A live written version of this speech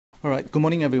All right, good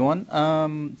morning, everyone.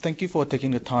 Thank you for taking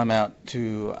the time out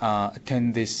to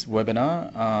attend this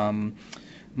webinar.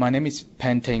 My name is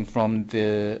Panteng from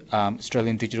the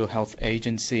Australian Digital Health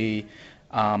Agency,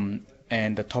 and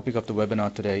the topic of the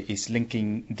webinar today is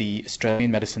linking the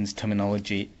Australian medicines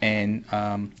terminology and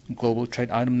global trade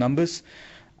item numbers.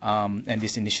 And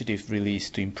this initiative really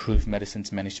is to improve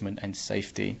medicines management and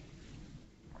safety.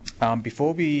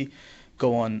 Before we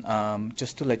go on,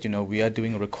 just to let you know, we are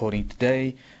doing a recording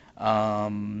today.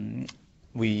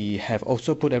 We have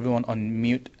also put everyone on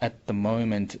mute at the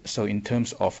moment. So in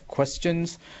terms of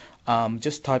questions,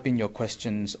 just type in your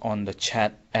questions on the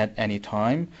chat at any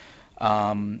time.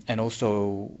 And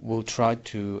also we'll try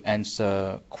to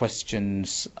answer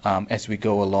questions as we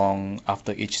go along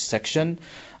after each section.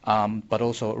 But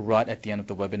also right at the end of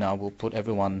the webinar, we'll put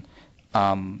everyone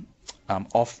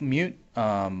off mute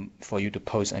for you to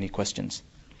pose any questions.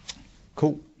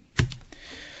 Cool.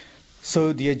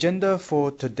 So the agenda for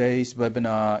today's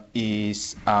webinar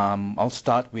is I'll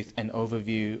start with an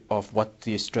overview of what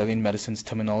the Australian Medicines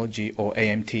Terminology, or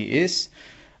AMT, is.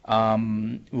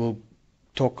 We'll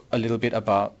talk a little bit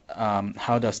about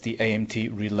how does the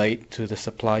AMT relate to the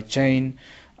supply chain.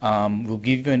 We'll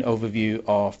give you an overview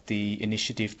of the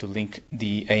initiative to link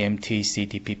the AMT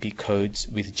CTPP codes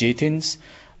with GTINs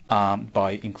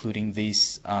by including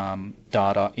these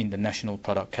data in the National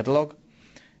Product Catalogue,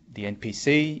 the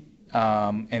NPC,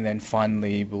 and then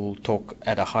finally we'll talk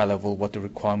at a high level what the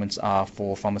requirements are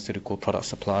for pharmaceutical product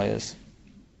suppliers.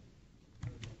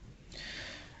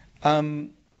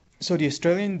 So the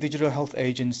Australian Digital Health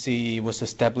Agency was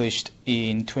established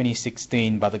in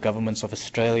 2016 by the governments of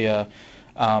Australia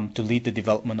to lead the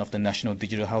development of the National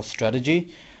Digital Health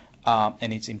Strategy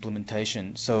and its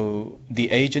implementation. So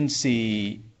the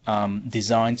agency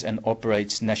designs and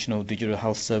operates national digital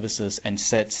health services and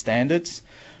sets standards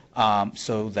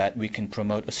so that we can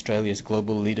promote Australia's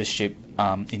global leadership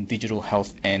in digital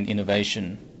health and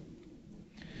innovation.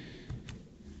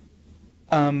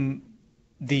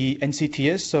 The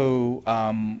NCTS, so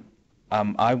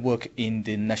I work in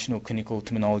the National Clinical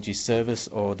Terminology Service,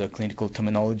 or the Clinical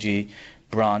Terminology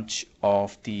branch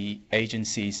of the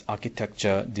agency's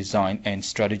Architecture, Design and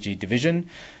Strategy Division.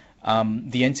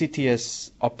 The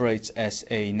NCTS operates as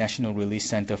a national release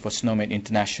center for SNOMED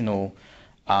International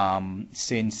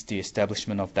since the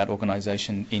establishment of that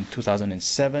organization in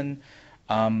 2007.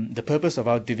 The purpose of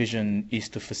our division is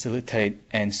to facilitate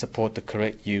and support the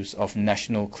correct use of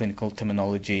national clinical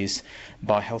terminologies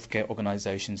by healthcare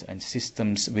organizations and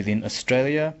systems within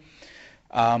Australia.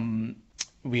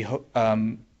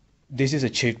 This is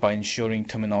achieved by ensuring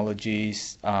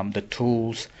terminologies, the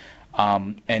tools,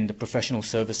 and the professional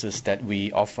services that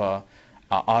we offer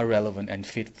are relevant and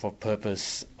fit for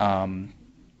purpose,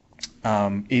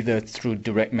 either through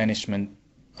direct management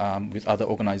with other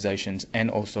organizations and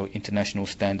also international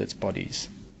standards bodies.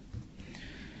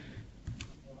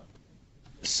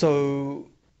 So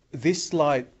this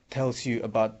slide tells you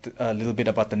about a little bit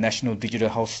about the National Digital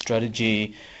Health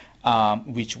Strategy,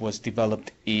 which was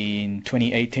developed in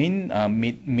 2018.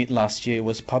 Mid last year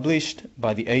was published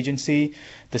by the agency.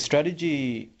 The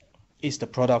strategy is the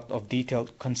product of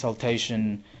detailed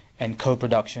consultation and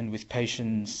co-production with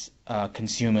patients,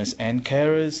 consumers and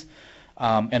carers,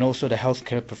 and also the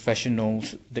healthcare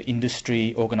professionals, the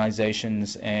industry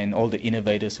organizations, and all the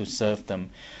innovators who serve them.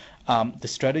 The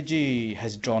strategy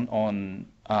has drawn on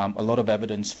a lot of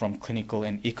evidence from clinical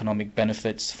and economic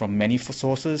benefits from many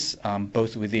sources,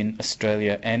 both within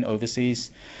Australia and overseas.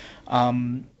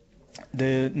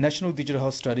 The National Digital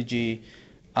Health Strategy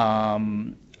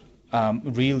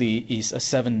really is a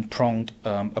seven-pronged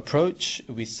approach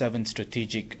with 7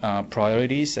 strategic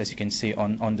priorities, as you can see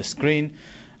on the screen.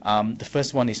 The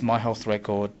first one is My Health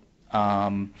Record.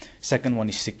 Second one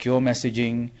is secure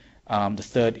messaging. The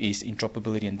third is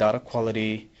interoperability and data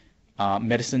quality.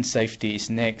 Medicine safety is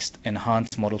next.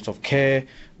 Enhanced models of care,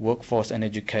 workforce and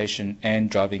education, and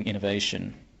driving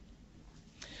innovation.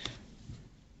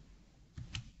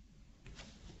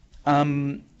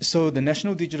 So the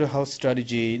National Digital Health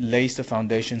Strategy lays the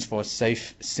foundations for a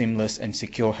safe, seamless and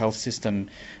secure health system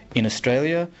in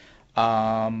Australia.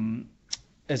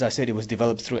 As I said, it was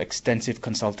developed through extensive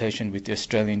consultation with the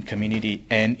Australian community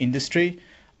and industry,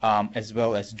 as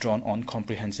well as drawn on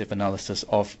comprehensive analysis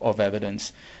of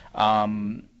evidence.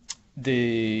 In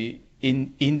the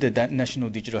National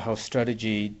Digital Health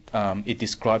Strategy, it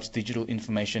describes digital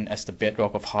information as the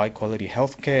bedrock of high quality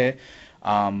healthcare.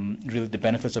 Really the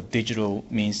benefits of digital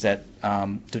means that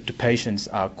to patients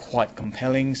are quite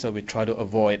compelling, so we try to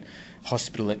avoid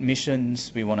hospital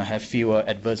admissions. We want to have fewer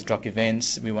adverse drug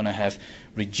events. We want to have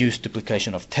reduced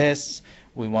duplication of tests.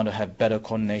 We want to have better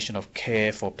coordination of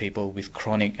care for people with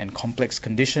chronic and complex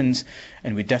conditions,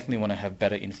 and we definitely want to have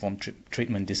better informed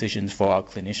treatment decisions for our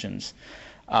clinicians.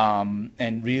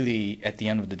 And really, at the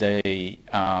end of the day,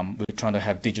 we're trying to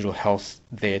have digital health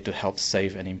there to help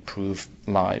save and improve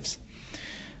lives.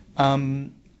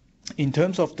 In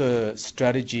terms of the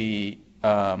strategy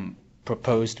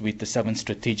proposed with the 7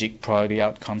 strategic priority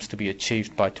outcomes to be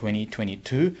achieved by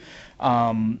 2022,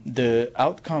 the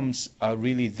outcomes are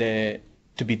really there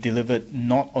to be delivered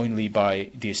not only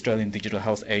by the Australian Digital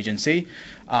Health Agency,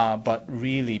 but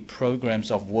really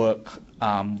programs of work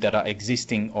that are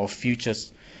existing or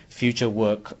future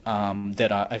work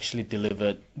that are actually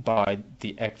delivered by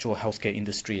the actual healthcare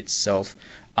industry itself,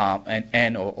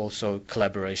 and or also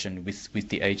collaboration with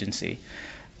the agency.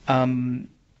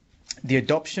 The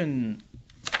adoption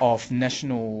of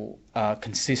national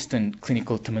consistent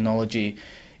clinical terminology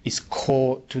is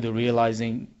core to the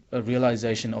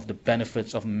realization of the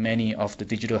benefits of many of the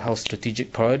digital health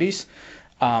strategic priorities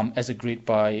as agreed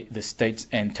by the states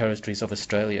and territories of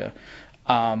Australia.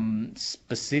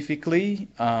 Specifically,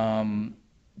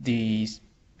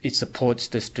 it supports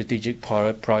the strategic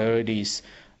priorities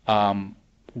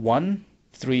 1,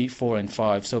 3, 4, and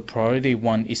 5. So priority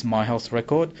 1 is My Health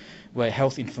Record, where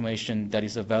health information that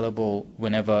is available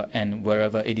whenever and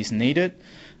wherever it is needed.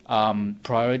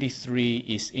 Priority 3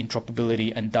 is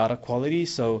interoperability and data quality.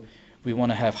 So we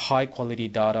want to have high quality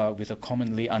data with a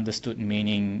commonly understood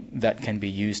meaning that can be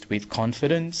used with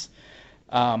confidence.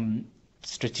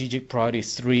 Strategic priority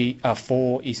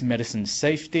 4 is medicine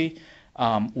safety,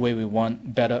 where we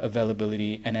want better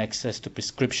availability and access to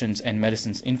prescriptions and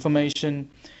medicines information.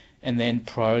 And then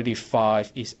priority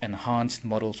 5 is enhanced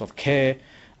models of care,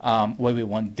 where we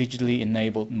want digitally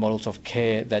enabled models of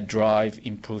care that drive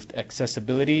improved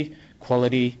accessibility,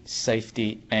 quality,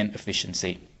 safety, and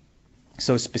efficiency.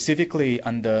 So specifically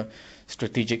under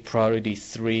strategic priority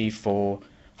 3 for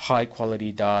high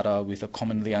quality data with a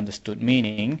commonly understood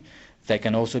meaning that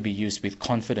can also be used with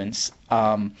confidence,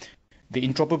 the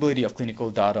interoperability of clinical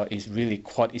data is really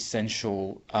quite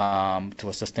essential to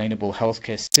a sustainable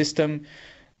healthcare system.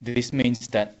 This means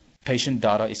that patient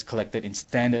data is collected in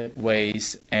standard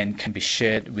ways and can be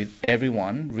shared with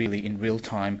everyone really in real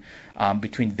time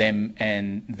between them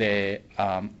and their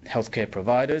healthcare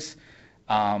providers.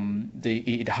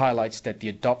 It highlights that the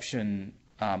adoption,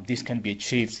 this can be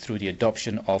achieved through the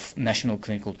adoption of national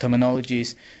clinical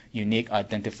terminologies, unique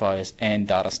identifiers, and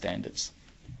data standards.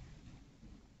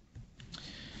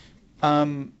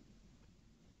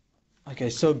 Okay,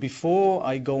 so before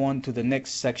I go on to the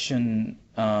next section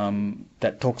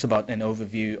that talks about an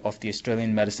overview of the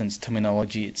Australian medicines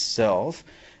terminology itself,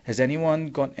 has anyone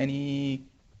got any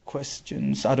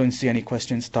questions? I don't see any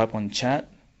questions. Type on chat.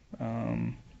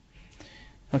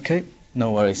 Okay,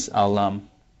 no worries.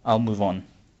 I'll move on.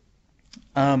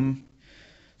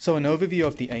 So an overview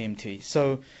of the AMT.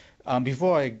 So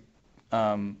before I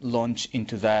launch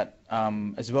into that,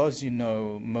 as well as you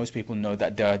know, most people know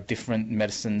that there are different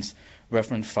medicines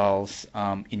reference files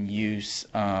in use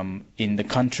in the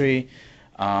country.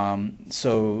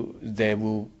 So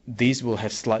these will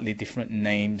have slightly different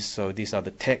names. So these are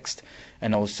the text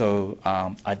and also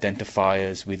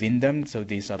identifiers within them. So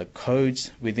these are the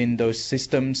codes within those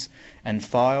systems and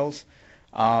files.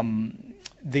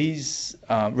 These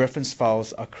reference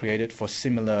files are created for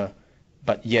similar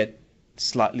but yet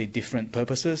slightly different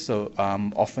purposes. So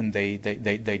often they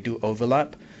do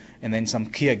overlap. And then some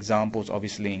key examples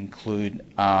obviously include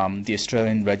the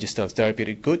Australian Register of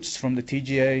Therapeutic Goods from the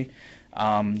TGA.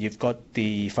 You've got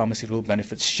the pharmaceutical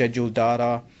benefits schedule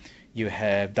data. You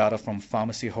have data from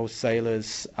pharmacy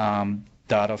wholesalers,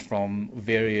 data from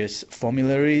various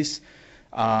formularies.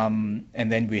 And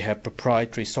then we have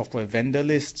proprietary software vendor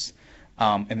lists.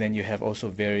 And then you have also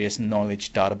various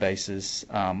knowledge databases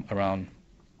around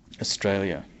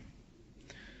Australia.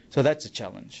 So that's a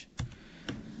challenge.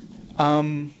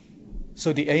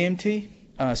 So the AMT,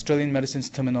 Australian Medicines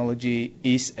Terminology,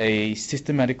 is a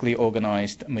systematically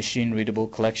organized machine-readable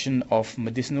collection of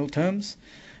medicinal terms.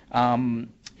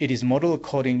 It is modeled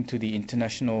according to the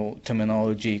international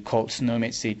terminology called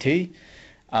SNOMED CT.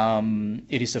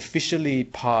 It is officially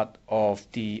part of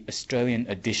the Australian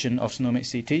edition of SNOMED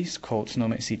CT, called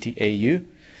SNOMED CT AU.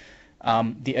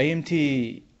 The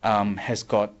AMT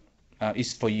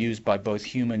is for use by both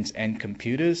humans and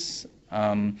computers.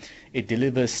 It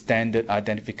delivers standard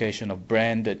identification of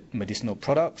branded medicinal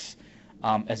products,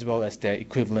 as well as their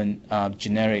equivalent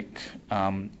generic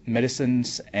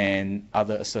medicines and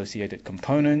other associated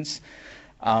components.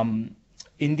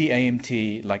 In the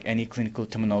AMT, like any clinical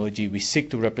terminology, we seek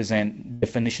to represent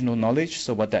definitional knowledge.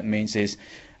 So what that means is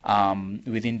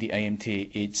within the AMT,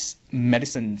 it's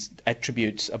medicines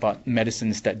attributes about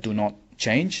medicines that do not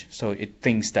change. So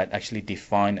things that actually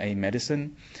define a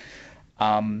medicine.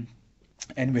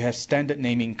 And we have standard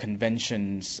naming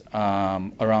conventions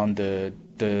around the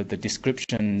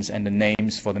descriptions and the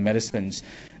names for the medicines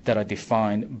that are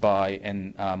defined by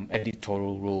an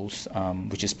editorial rules,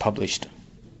 which is published.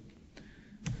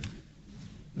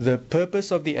 The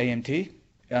purpose of the AMT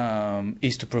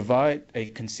is to provide a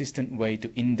consistent way to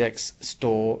index,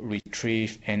 store,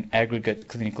 retrieve, and aggregate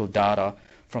clinical data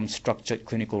from structured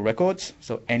clinical records,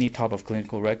 so any type of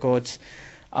clinical records.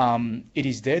 It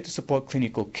is there to support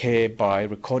clinical care by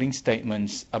recording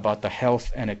statements about the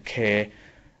health and care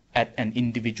at an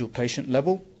individual patient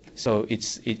level. So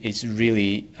it's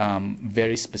really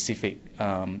very specific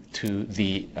to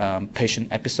the patient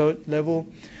episode level.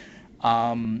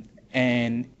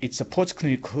 And it supports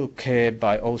clinical care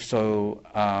by also,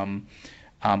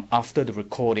 after the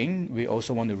recording, we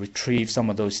also want to retrieve some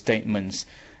of those statements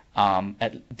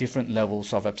at different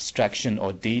levels of abstraction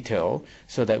or detail,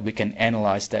 so that we can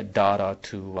analyze that data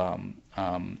to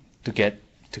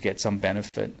get some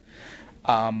benefit.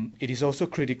 It is also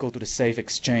critical to the safe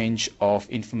exchange of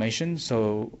information,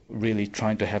 so really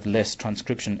trying to have less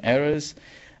transcription errors,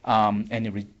 and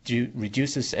it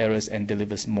reduces errors and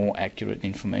delivers more accurate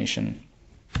information.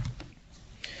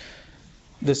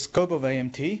 The scope of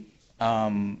AMT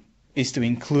is to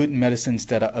include medicines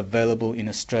that are available in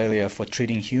Australia for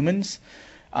treating humans.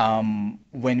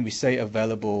 When we say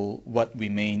available, what we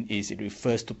mean is it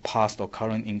refers to past or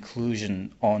current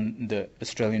inclusion on the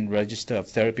Australian Register of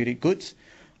Therapeutic Goods,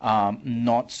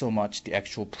 not so much the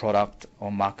actual product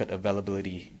or market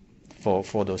availability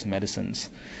for those medicines.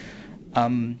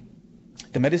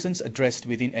 The medicines addressed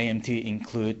within AMT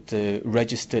include the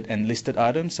registered and listed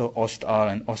items, so OST-R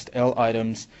and OST-L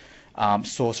items,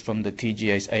 sourced from the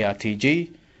TGA's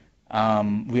ARTG.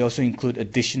 We also include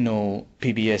additional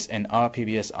PBS and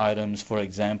RPBS items, for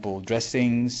example,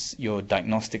 dressings, your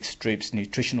diagnostic strips,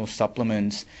 nutritional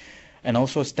supplements, and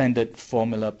also standard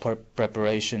formula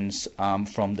preparations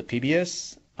from the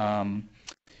PBS.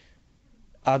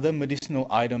 Other medicinal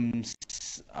items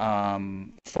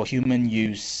for human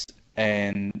use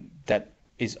and that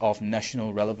is of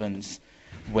national relevance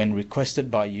when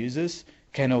requested by users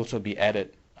can also be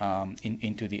added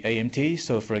into the AMT.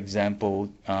 So, for example,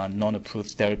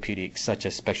 non-approved therapeutics such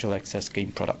as special access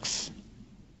scheme products.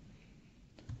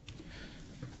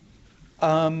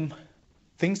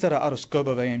 Things that are out of scope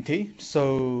of AMT,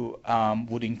 so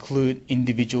would include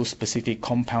individual specific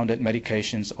compounded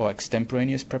medications or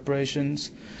extemporaneous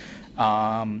preparations.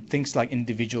 Things like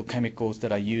individual chemicals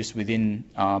that are used within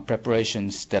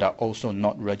preparations that are also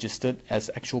not registered as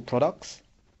actual products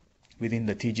within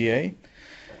the TGA.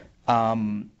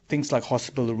 Things like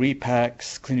hospital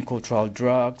repacks, clinical trial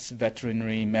drugs,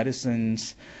 veterinary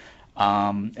medicines,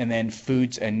 and then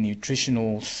foods and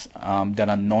nutritionals that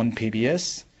are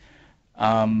non-PBS.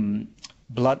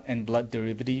 Blood and blood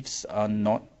derivatives are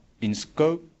not in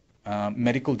scope.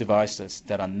 Medical devices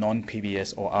that are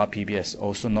non-PBS or RPBS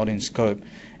also not in scope.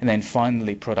 And then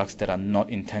finally, products that are not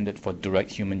intended for direct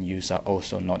human use are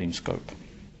also not in scope.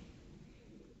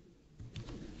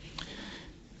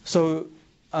 So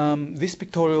this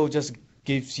pictorial just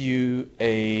gives you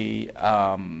a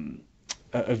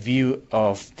view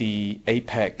of the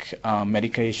APAC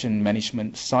medication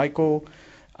management cycle.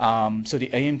 So the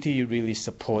AMT really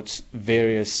supports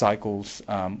various cycles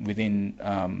within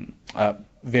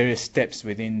various steps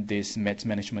within this meds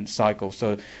management cycle.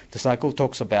 So the cycle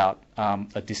talks about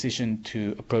a decision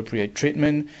to appropriate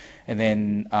treatment, and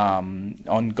then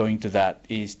ongoing to that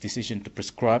is decision to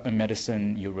prescribe a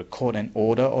medicine. You record an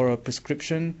order or a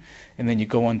prescription, and then you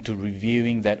go on to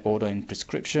reviewing that order and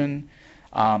prescription.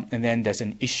 And then there's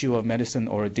an issue of medicine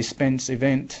or a dispense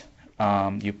event.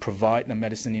 You provide the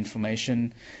medicine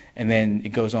information, and then it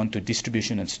goes on to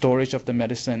distribution and storage of the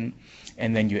medicine,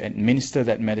 and then you administer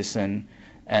that medicine,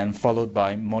 and followed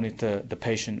by monitor the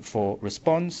patient for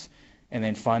response, and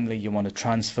then finally you want to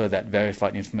transfer that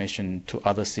verified information to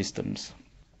other systems.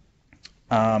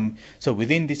 So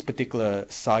within this particular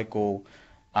cycle,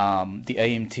 the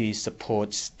AMT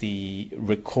supports the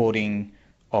recording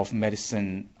of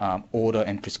medicine order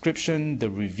and prescription, the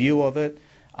review of it,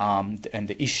 and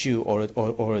the issue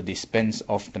or a dispense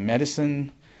of the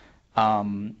medicine.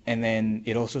 And then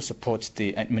it also supports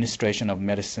the administration of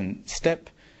medicine step.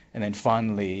 And then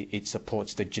finally, it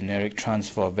supports the generic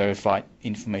transfer of verified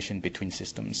information between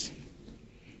systems.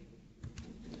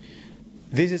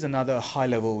 This is another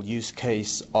high-level use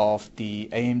case of the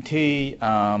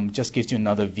AMT. Just gives you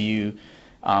another view.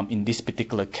 In this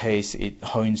particular case, it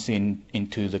hones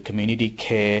into the community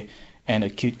care and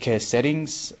acute care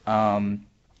settings.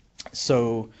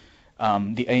 So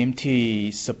the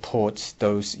AMT supports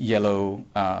those yellow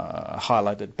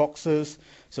highlighted boxes.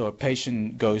 So a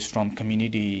patient travels from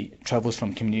community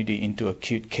into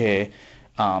acute care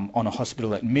on a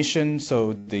hospital admission.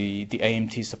 So the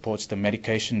AMT supports the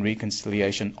medication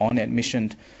reconciliation on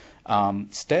admission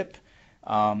step.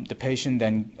 The patient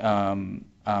then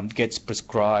gets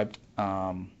prescribed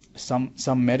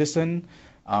some medicine.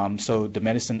 So the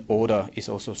medicine order is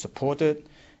also supported.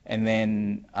 And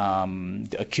then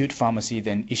the acute pharmacy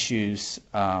then issues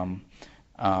a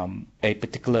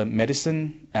particular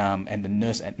medicine, and the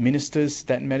nurse administers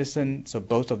that medicine. So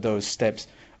both of those steps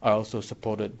are also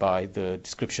supported by the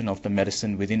description of the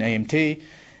medicine within AMT.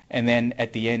 And then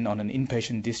at the end, on an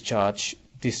inpatient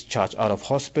discharge out of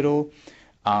hospital,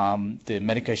 the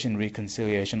medication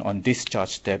reconciliation on discharge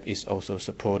step is also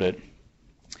supported.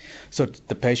 So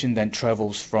the patient then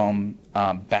travels from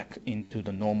back into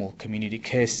the normal community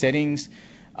care settings,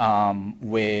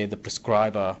 where the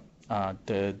prescriber,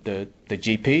 the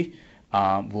GP,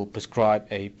 will prescribe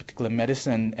a particular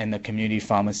medicine, and the community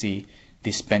pharmacy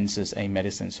dispenses a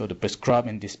medicine. So the prescribe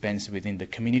and dispense within the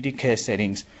community care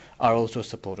settings are also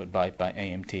supported by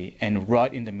AMT. And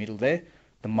right in the middle there,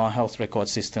 the My Health Record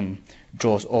system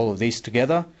draws all of these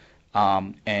together,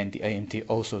 and the AMT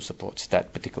also supports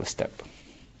that particular step.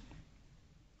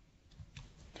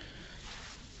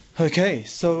 Okay,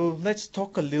 so let's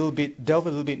delve a little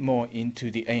bit more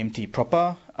into the AMT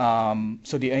proper.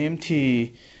 So the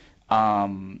AMT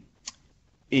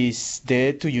is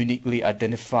there to uniquely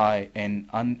identify and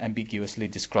unambiguously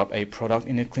describe a product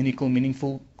in a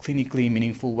clinically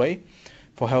meaningful way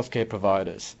for healthcare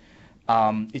providers.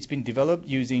 It's been developed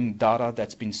using data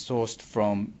that's been sourced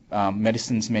from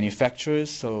medicines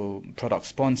manufacturers, so product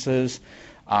sponsors,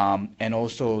 and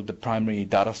also the primary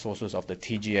data sources of the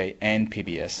TGA and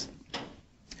PBS.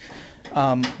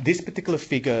 This particular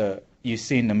figure you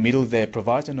see in the middle there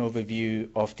provides an overview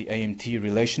of the AMT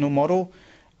relational model.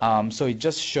 So it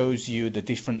just shows you the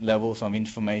different levels of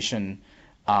information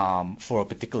for a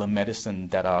particular medicine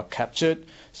that are captured.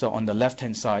 So on the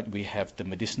left-hand side, we have the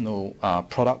medicinal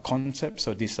product concept.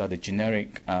 So these are the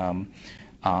generic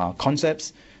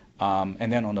concepts.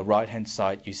 And then on the right-hand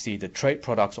side, you see the trade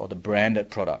products or the branded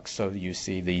products. So you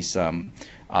see these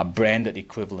branded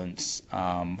equivalents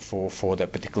for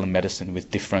that particular medicine with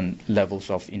different levels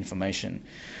of information.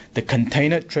 The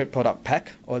container trade product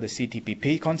pack, or the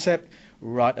CTPP concept,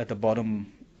 right at the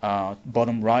bottom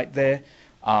right there,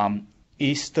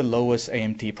 is the lowest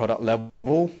AMT product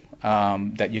level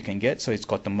that you can get. So it's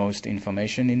got the most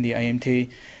information in the AMT,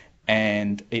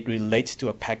 and it relates to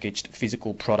a packaged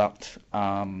physical product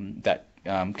that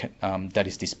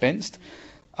is dispensed.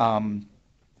 And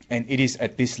it is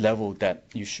at this level that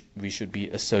we should be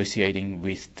associating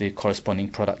with the corresponding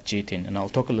product GTIN. And I'll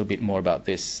talk a little bit more about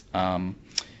this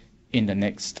in the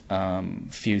next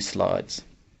few slides.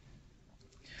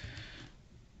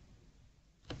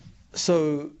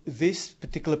 So this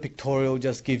particular pictorial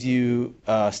just gives you,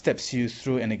 steps you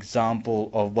through an example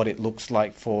of what it looks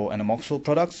like for an amoxil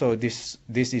product. So this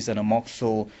is an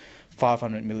amoxil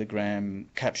 500 milligram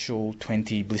capsule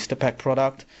 20 blister pack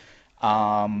product.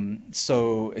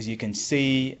 So as you can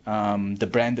see, the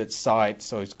branded side,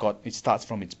 so it starts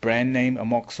from its brand name,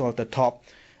 amoxil at the top,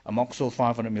 amoxil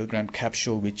 500 milligram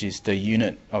capsule, which is the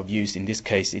unit of use. In this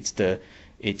case, it's the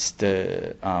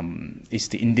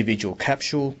individual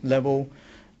capsule level.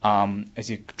 As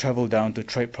you travel down to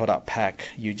trade product pack,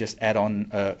 you just add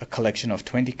on a collection of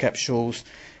 20 capsules.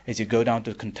 As you go down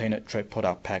to container trade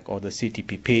product pack, or the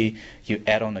CTPP, you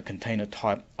add on a container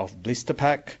type of blister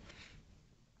pack.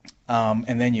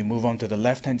 And then you move on to the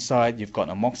left-hand side. You've got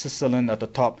amoxicillin at the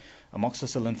top,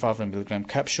 amoxicillin 500 milligram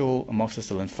capsule,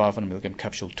 amoxicillin 500 milligram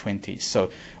capsule 20.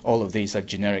 So all of these are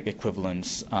generic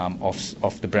equivalents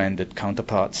of the branded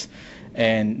counterparts.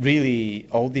 And really,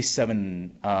 all these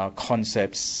 7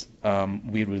 concepts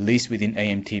we release within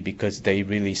AMT because they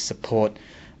really support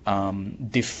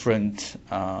different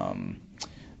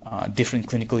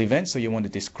clinical events. So you want to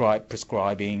describe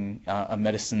prescribing a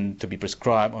medicine to be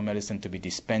prescribed, or medicine to be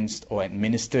dispensed or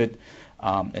administered,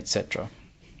 etc.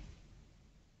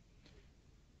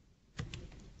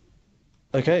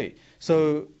 Okay,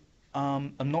 so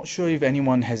I'm not sure if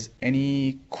anyone has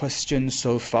any questions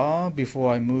so far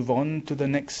before I move on to the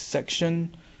next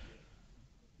section.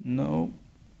 No?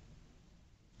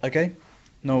 Okay,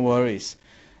 no worries.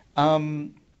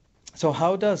 So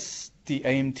how does the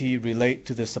AMT relate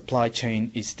to the supply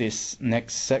chain is this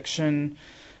next section.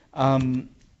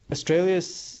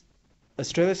 Australia's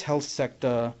health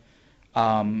sector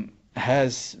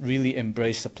has really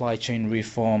embraced supply chain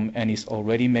reform and is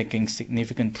already making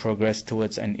significant progress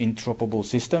towards an interoperable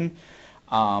system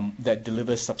that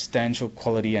delivers substantial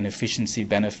quality and efficiency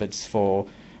benefits for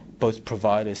both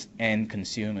providers and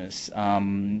consumers.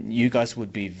 You guys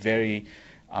would be very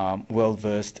well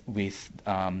versed with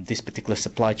this particular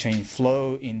supply chain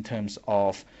flow in terms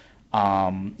of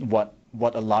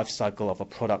what a life cycle of a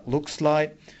product looks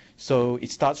like. So it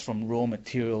starts from raw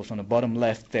materials on the bottom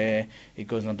left there. It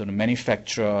goes on to the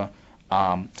manufacturer,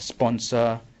 the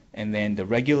sponsor, and then the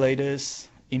regulators,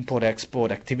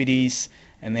 import-export activities,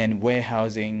 and then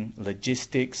warehousing,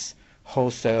 logistics,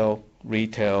 wholesale,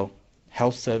 retail,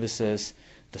 health services,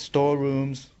 the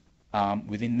storerooms,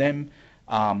 within them,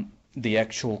 the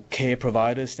actual care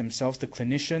providers themselves, the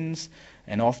clinicians,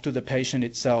 and off to the patient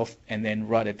itself, and then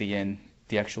right at the end,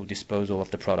 the actual disposal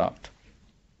of the product.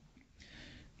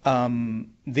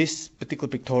 This particular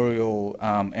pictorial,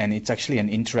 and it's actually an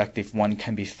interactive one,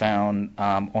 can be found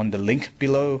on the link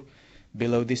below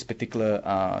this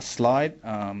particular slide,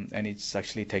 and it's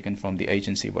actually taken from the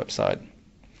agency website.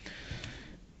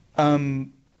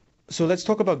 So let's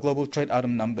talk about global trade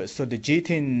item numbers. So the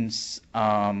GTINs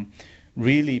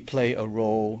really play a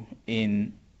role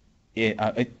in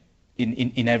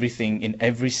everything, in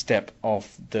every step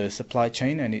of the supply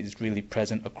chain, and it is really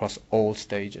present across all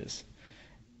stages.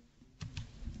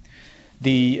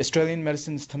 The Australian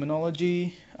medicines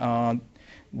terminology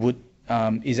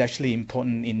is actually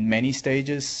important in many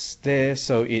stages there.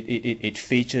 So it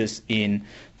features in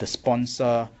the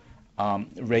sponsor,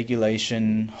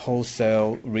 regulation,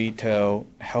 wholesale, retail,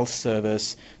 health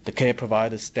service, the care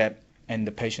provider step, and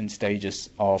the patient stages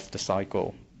of the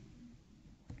cycle.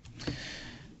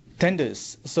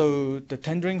 Tenders. So the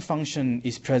tendering function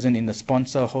is present in the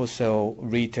sponsor, wholesale,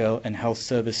 retail, and health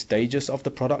service stages of the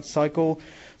product cycle.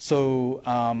 So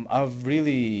I've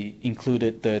really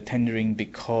included the tendering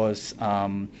because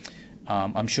I'm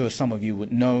sure some of you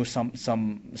would know some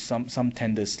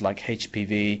tenders like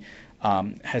HPV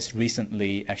has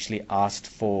recently actually asked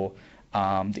for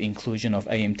the inclusion of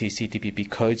AMT CTPP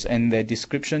codes and their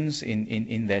descriptions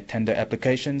in their tender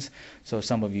applications. So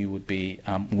some of you would be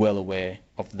well aware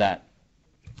of that.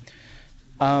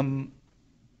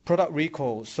 Product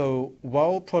recall. So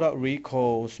while product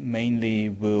recalls mainly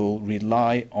will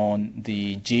rely on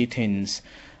the GTINs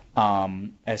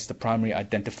as the primary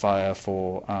identifier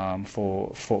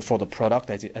for the product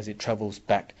as it travels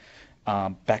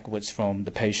backwards from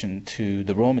the patient to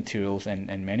the raw materials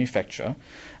and manufacturer,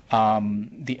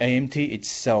 the AMT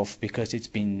itself, because it's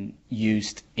been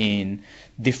used in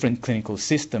different clinical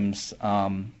systems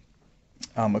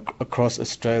across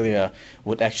Australia,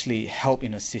 would actually help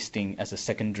in assisting as a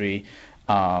secondary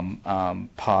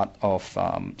part of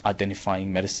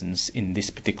identifying medicines in this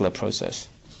particular process.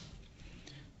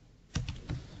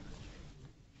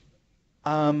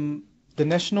 The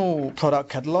National Product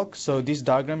Catalogue. So this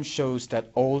diagram shows that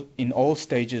in all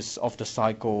stages of the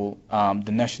cycle,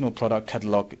 the National Product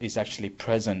Catalogue is actually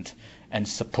present and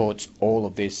supports all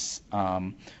of this,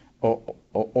 or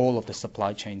all of the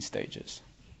supply chain stages.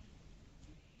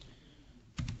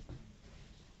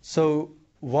 So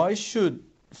why should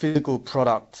physical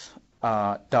product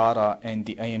data and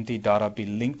the AMT data be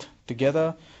linked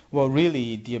together? Well,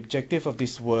 really, the objective of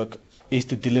this work is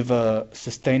to deliver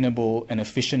sustainable and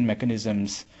efficient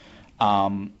mechanisms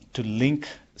to link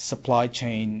supply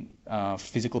chain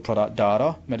physical product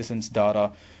data, medicines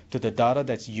data, to the data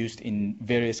that's used in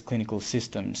various clinical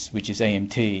systems, which is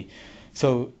AMT.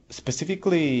 So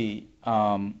specifically,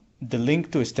 the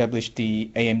link to establish the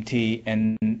AMT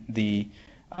and the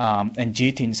and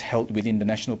GTINs held within the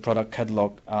National Product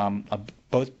Catalogue, are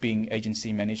both being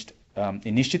agency-managed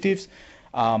initiatives,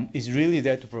 is really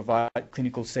there to provide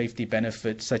clinical safety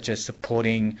benefits such as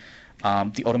supporting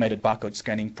the automated barcode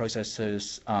scanning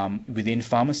processes within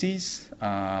pharmacies,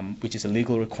 which is a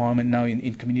legal requirement now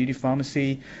in community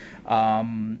pharmacy.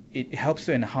 It helps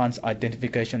to enhance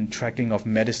identification and tracking of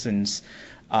medicines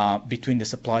between the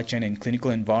supply chain and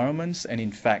clinical environments. And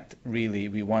in fact, really,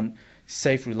 we want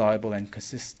safe, reliable, and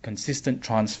consistent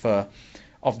transfer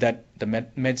of the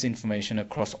meds information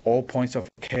across all points of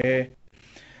care.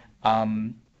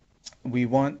 We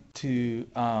want to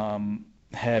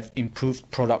have improved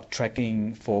product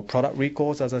tracking for product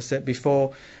recalls, as I said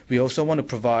before. We also want to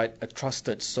provide a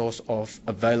trusted source of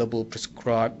available,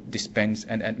 prescribed, dispensed,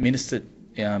 and administered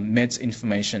meds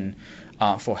information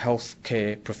for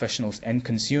healthcare professionals and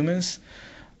consumers.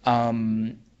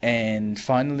 And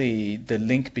finally, the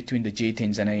link between the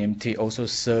GTINs and AMT also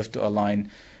serve to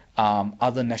align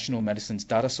other national medicines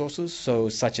data sources, so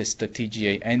such as the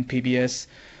TGA and PBS,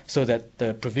 so that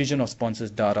the provision of sponsors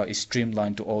data is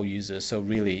streamlined to all users. So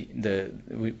really the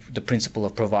principle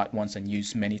of provide once and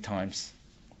use many times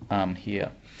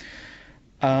here.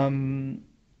 The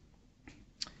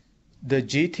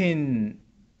GTIN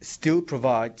still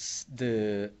provides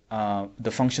the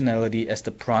functionality as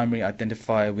the primary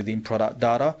identifier within product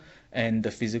data and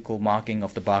the physical marking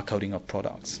of the barcoding of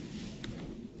products.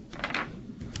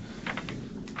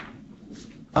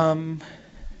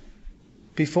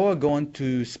 Before I go on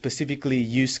to specifically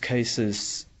use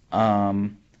cases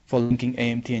for linking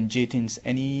AMT and GTINs,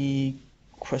 any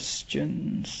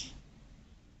questions?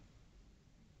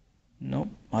 No,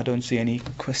 I don't see any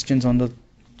questions on the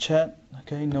chat.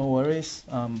 Okay, no worries.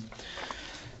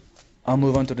 I'll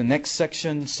move on to the next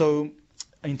section. So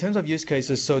in terms of use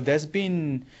cases, so this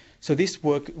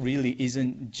work really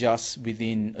isn't just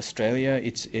within Australia,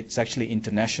 it's actually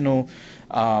international.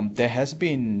 There has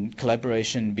been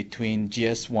collaboration between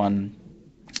GS1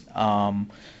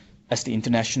 as the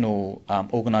international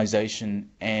organization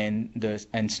and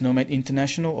SNOMED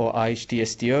International, or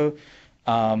IHTSTO.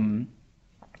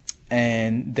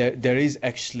 And there is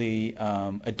actually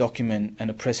a document and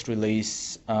a press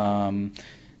release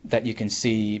that you can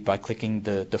see by clicking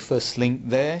the first link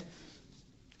there.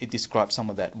 It describes some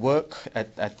of that work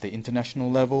at the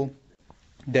international level.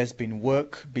 There's been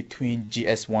work between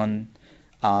GS1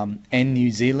 and New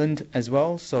Zealand as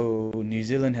well. So New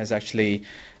Zealand has actually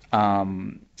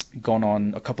gone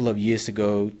on a couple of years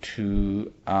ago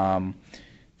to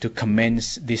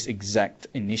commence this exact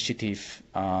initiative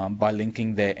by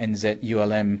linking their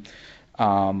NZ-ULM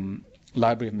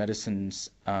Library of Medicine's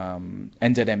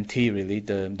NZMT, really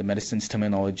the medicines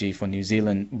terminology for New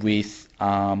Zealand, with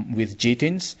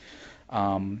GTINs.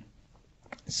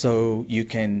 So you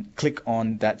can click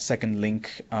on that second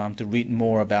link to read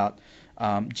more about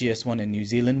GS1 and New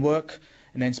Zealand work,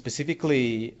 and then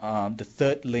specifically the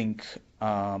third link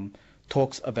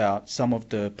talks about some of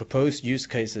the proposed use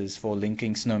cases for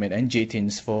linking SNOMED and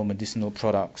GTINs for medicinal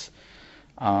products,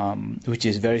 which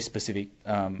is very specific,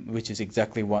 which is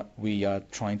exactly what we are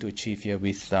trying to achieve here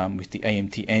with the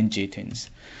AMT and GTINs.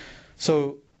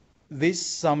 So this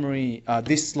summary,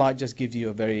 this slide just gives you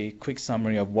a very quick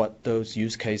summary of what those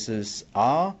use cases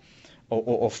are,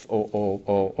 or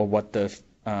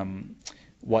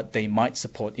what they might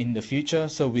support in the future.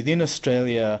 So within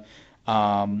Australia,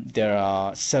 there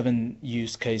are 7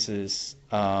 use cases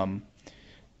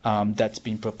that's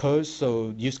been proposed.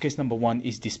 So use case number 1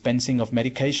 is dispensing of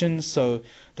medications. So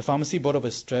the Pharmacy Board of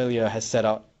Australia has set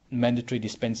out mandatory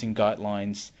dispensing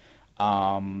guidelines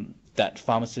that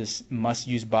pharmacists must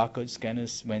use barcode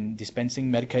scanners when dispensing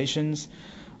medications.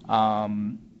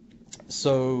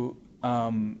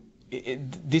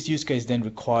 This use case then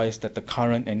requires that the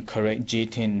current and correct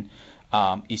GTIN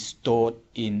is stored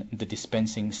in the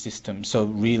dispensing system. So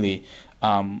really,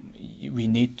 we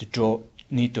need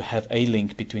to have a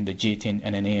link between the GTIN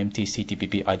and an AMT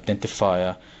CTPP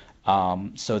identifier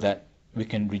so that we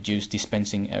can reduce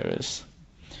dispensing errors.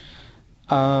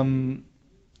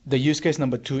 The use case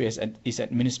number 2 is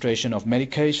administration of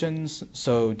medications.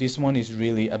 So this one is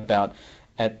really about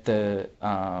it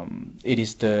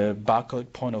is the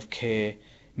barcode point of care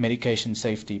medication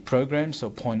safety program, so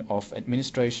point of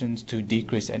administrations to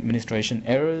decrease administration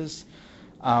errors.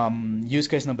 Use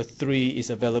case number 3 is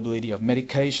availability of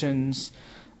medications.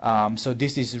 So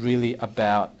this is really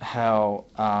about how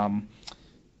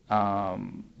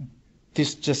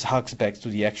this just harks back to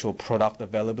the actual product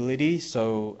availability.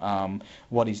 So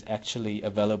what is actually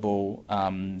available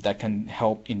that can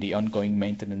help in the ongoing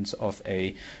maintenance of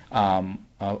a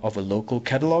local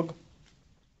catalog.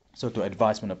 So to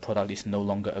advise when a product is no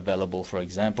longer available, for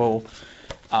example.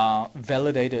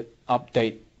 Validated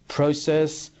update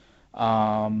process.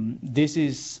 This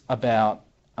is about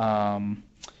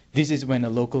this is when a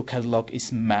local catalog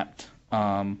is mapped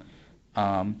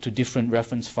to different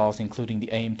reference files, including the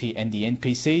AMT and the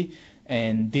NPC.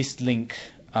 And this link,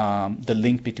 the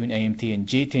link between AMT and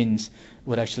GTINs,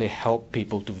 would actually help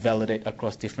people to validate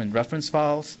across different reference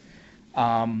files.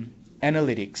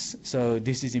 Analytics. So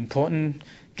this is important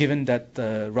given that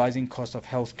the rising cost of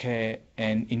healthcare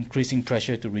and increasing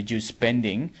pressure to reduce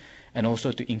spending and also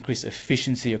to increase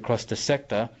efficiency across the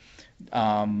sector.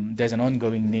 There's an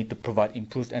ongoing need to provide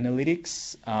improved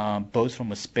analytics, both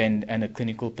from a spend and a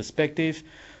clinical perspective.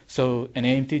 So an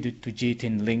AMT to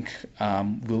GTIN link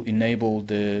will enable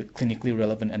the clinically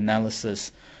relevant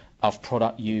analysis of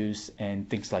product use and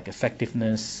things like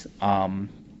effectiveness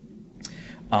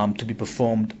to be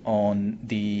performed on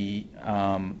the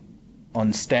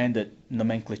on standard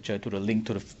nomenclature to the link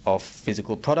to of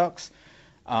physical products.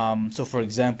 So for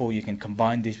example, you can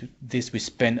combine this with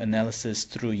spend analysis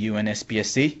through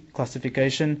UNSPSC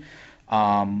classification,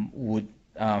 would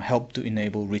help to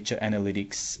enable richer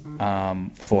analytics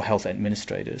for health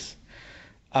administrators.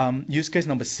 Use case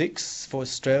number 6 for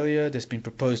Australia that's been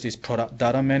proposed is product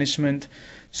data management.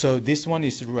 So this one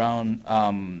is around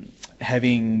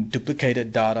having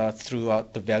duplicated data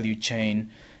throughout the value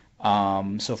chain.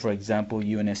 So for example,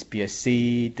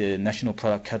 UNSPSC, the National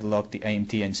Product Catalogue, the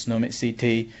AMT and SNOMED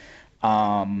CT.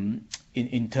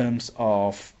 In terms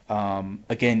of,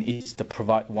 again, it's the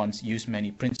provide once, use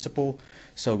many principle.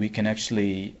 So we can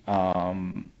actually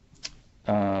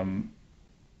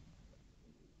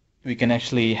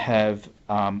have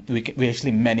we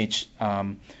actually manage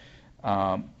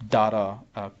data,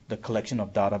 the collection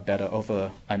of data better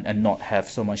over and not have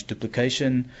so much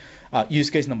duplication. Use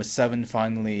case number 7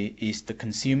 finally is the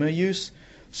consumer use.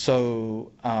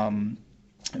 So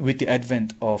with the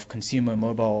advent of consumer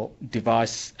mobile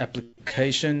device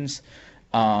applications,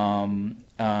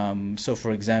 so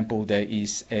for example, there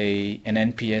is an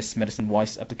NPS Medicine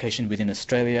Wise application within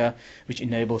Australia, which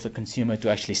enables a consumer to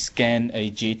actually scan a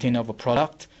GTIN of a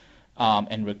product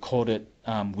and record it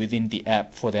within the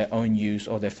app for their own use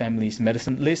or their family's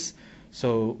medicine list.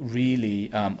 So really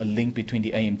a link between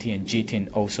the AMT and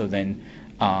GTIN also then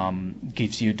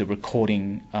gives you the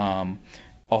recording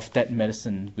of that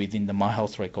medicine within the My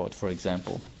Health record, for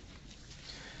example.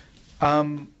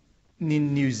 In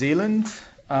New Zealand,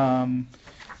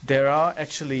 there are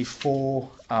actually 4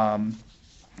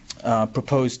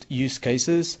 proposed use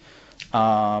cases.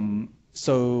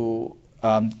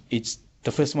 It's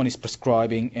the first one is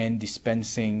prescribing and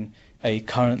dispensing a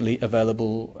currently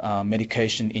available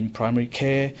medication in primary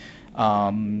care.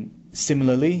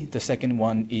 Similarly, the second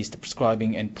one is the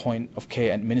prescribing and point of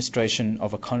care administration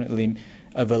of a currently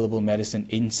available medicine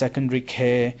in secondary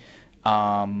care,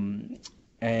 and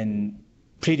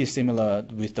pretty similar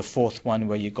with the fourth one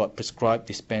where you got prescribe,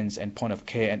 dispense and point of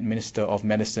care administer of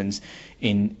medicines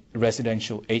in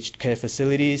residential aged care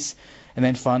facilities. And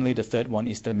then finally, the third one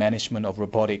is the management of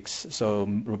robotics, so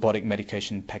robotic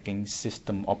medication packing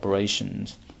system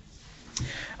operations.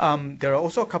 There are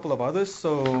also a couple of others.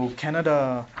 So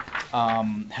Canada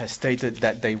has stated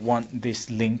that they want this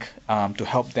link to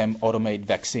help them automate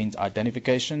vaccines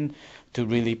identification to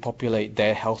really populate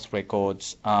their health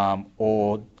records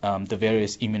or the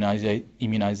various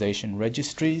immunization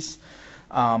registries.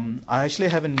 I actually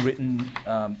haven't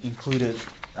included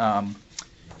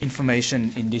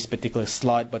information in this particular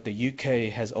slide, but the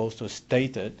UK has also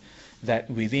stated that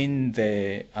within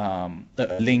the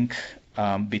link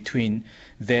between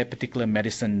their particular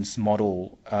medicines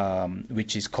model,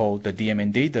 which is called the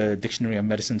DMND, the Dictionary of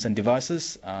Medicines and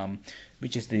Devices,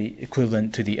 which is the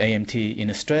equivalent to the AMT in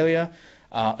Australia.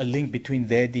 A link between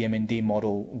their DMND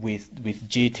model with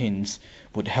GTINs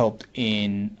would help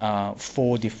in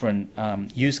 4 different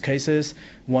use cases.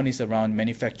 One is around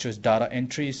manufacturers' data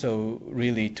entry, so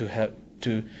really to help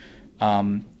to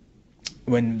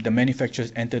when the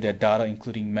manufacturers enter their data,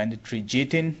 including mandatory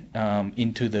GTIN,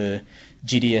 into the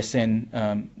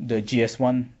GDSN, the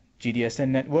GS1 GDSN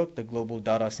network, the Global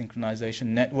Data Synchronization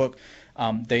Network,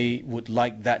 they would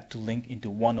like that to link into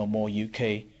one or more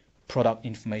UK product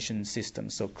information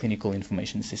systems, so clinical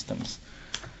information systems,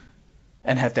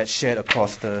 and have that shared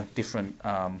across the different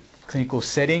clinical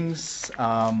settings.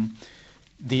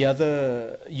 The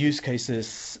other use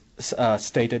cases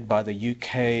stated by the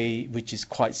UK, which is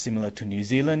quite similar to New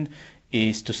Zealand,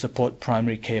 is to support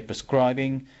primary care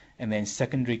prescribing and then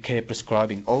secondary care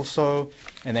prescribing also.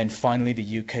 And then finally,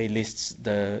 the UK lists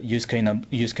the use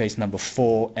case number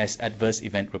 4 as adverse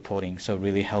event reporting. So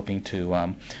really helping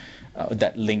to,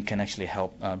 that link can actually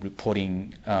help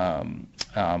reporting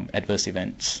adverse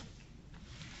events.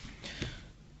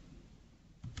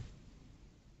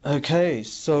 Okay,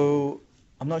 so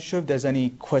I'm not sure if there's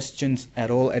any questions at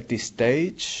all at this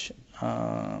stage.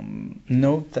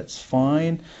 No, that's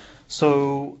fine.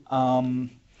 So,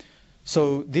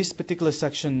 so this particular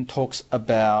section talks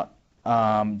about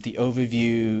the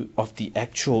overview of the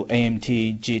actual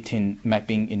AMT GTIN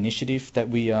mapping initiative that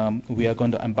we are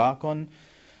going to embark on.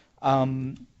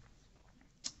 I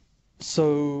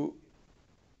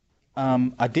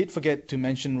did forget to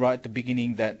mention right at the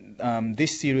beginning that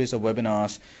this series of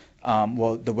webinars,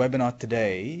 well, the webinar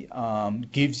today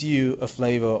gives you a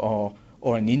flavor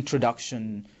or an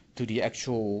introduction to the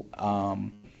actual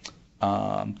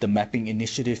the mapping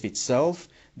initiative itself.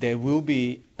 There will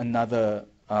be another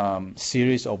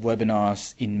series of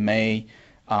webinars in May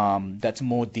that's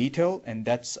more detailed, and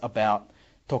that's about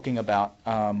talking about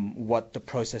what the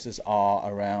processes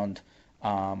are around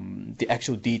the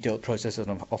actual detailed processes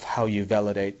of how you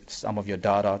validate some of your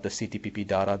data, the CTPP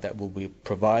data that we'll be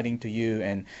providing to you,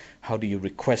 and how do you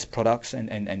request products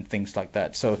and things like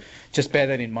that. So just bear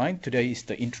that in mind. Today is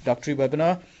the introductory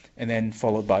webinar, and then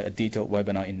followed by a detailed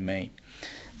webinar in May.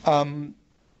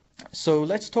 So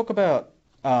let's talk about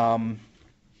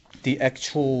the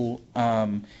actual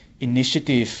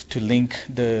initiative to link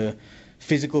the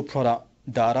physical product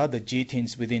data, the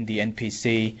GTINs within the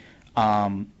NPC,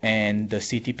 and the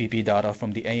CTPP data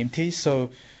from the AMT. So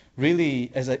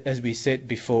really, as we said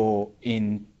before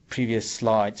in previous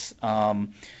slides,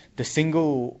 the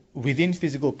single, within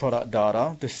physical product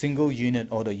data, the single unit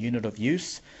or the unit of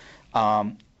use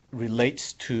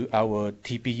relates to our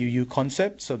TPUU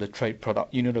concept, so the trade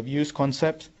product unit of use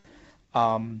concept.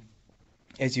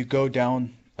 As you go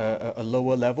down a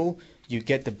lower level, you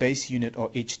get the base unit or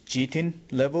each GTIN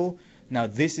level. Now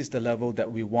this is the level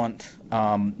that we want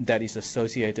that is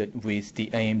associated with the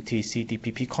AMT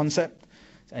CTPP concept,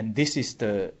 and this is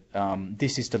the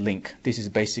link. This is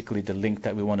basically the link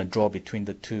that we want to draw between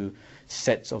the two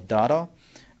sets of data.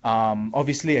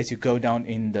 Obviously, as you go down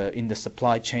in the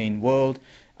supply chain world,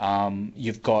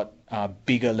 you've got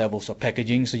bigger levels of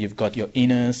packaging. So you've got your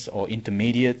inners or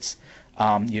intermediates,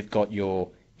 you've got your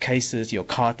cases, your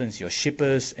cartons, your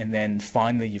shippers, and then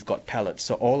finally you've got pallets.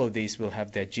 So all of these will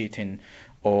have their GTIN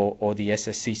or the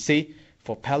SSCC.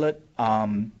 For pallet,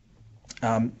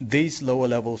 these lower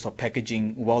levels of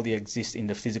packaging, while they exist in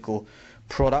the physical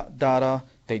product data,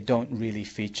 they don't really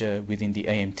feature within the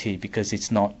AMT because it's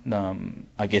not,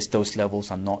 I guess those levels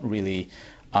are not really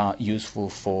useful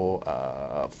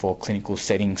for clinical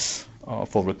settings,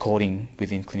 for recording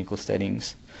within clinical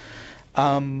settings.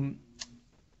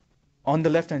 On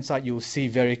the left-hand side, you will see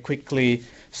very quickly,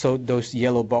 so those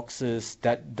yellow boxes,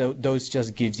 those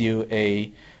just gives you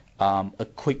a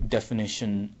quick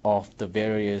definition of the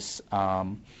various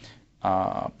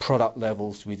product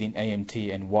levels within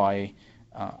AMT and why,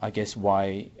 I guess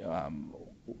why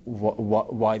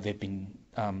they've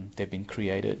been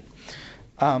created.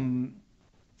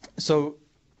 So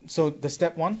the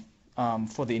step one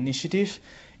for the initiative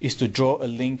is to draw a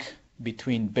link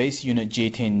between base unit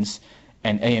GTINs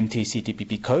and AMT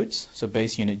CTPP codes, so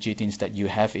base unit GTINs that you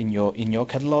have in your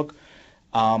catalog.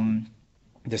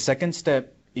 The second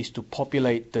step is to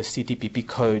populate the CTPP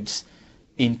codes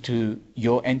into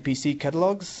your NPC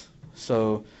catalogs.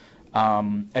 So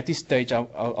at this stage, I'd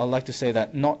like to say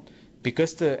that not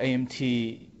because the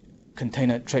AMT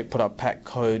container trade product pack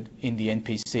code in the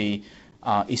NPC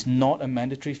is not a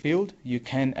mandatory field. You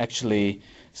can actually,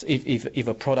 if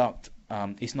a product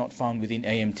is not found within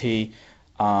AMT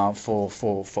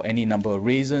for any number of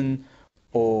reasons,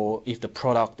 or if the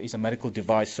product is a medical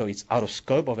device, so it's out of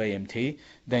scope of AMT,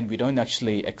 then we don't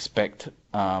actually expect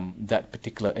that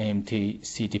particular AMT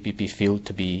CTPP field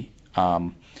to be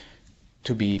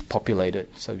populated.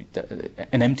 So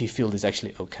an empty field is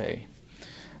actually okay.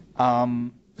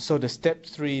 So the step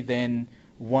three then,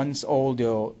 once all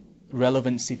the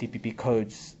relevant CTPP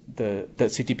codes, the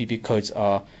CTPP codes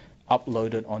are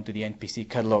uploaded onto the NPC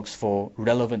catalogs for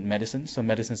relevant medicines, so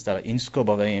medicines that are in scope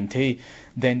of AMT,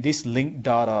 then this linked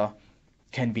data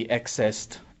can be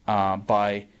accessed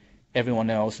by everyone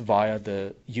else via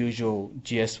the usual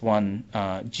GS1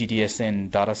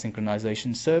 GDSN data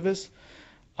synchronization service,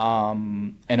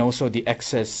 and also the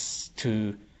access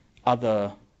to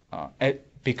other,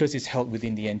 because it's held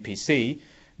within the NPC,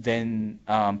 then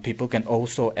people can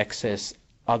also access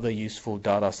other useful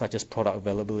data such as product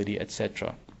availability,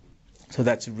 etc. So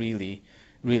that's really,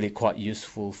 really quite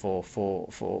useful for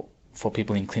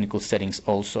people in clinical settings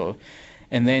also.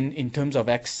 And then in terms of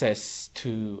access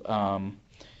to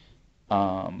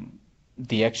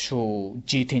the actual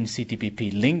GTIN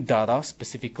CTPP link data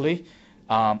specifically,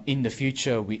 in the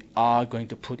future we are going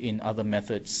to put in other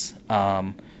methods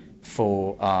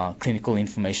for clinical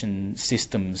information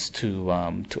systems to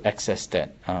access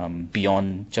that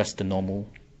beyond just the normal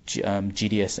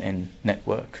GDSN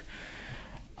network.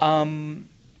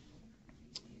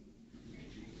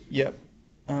 Yep.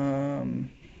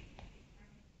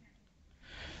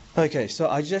 Okay, so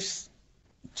I just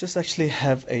actually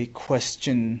have a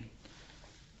question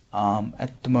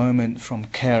at the moment from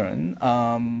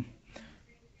Karen.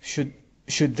 Should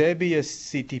there be a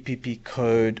CTPP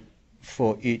code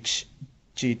for each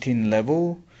GTIN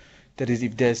level? That is,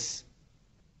 if there's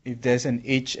an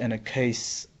itch and a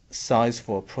case size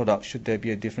for a product, should there be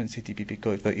a different CTPP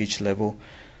code for each level?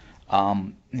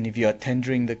 And if you are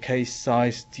tendering the case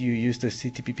size, do you use the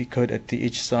CTPP code at the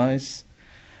itch size?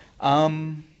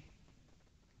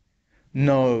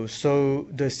 No. So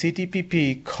the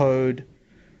CTPP code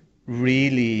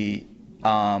really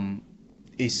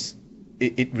is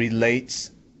it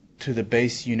relates to the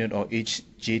base unit of each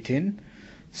GTIN.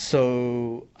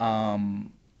 So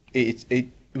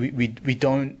we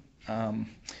don't,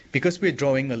 because we're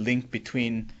drawing a link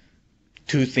between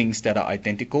two things that are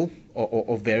identical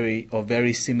or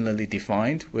very similarly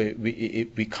defined, where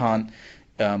we can't,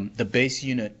 the base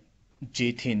unit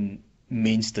GTIN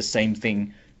means the same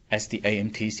thing as the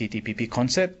AMT CTPP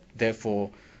concept. Therefore,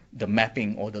 the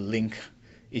mapping or the link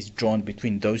is drawn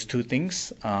between those two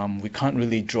things. We can't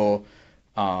really draw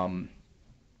a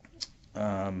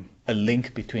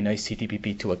link between a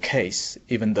CTPP to a case,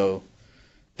 even though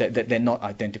they're not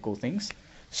identical things.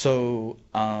 So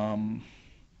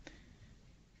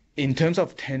in terms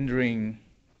of tendering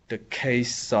the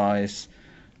case size,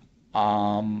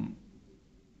 I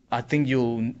think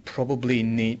you'll probably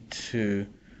need to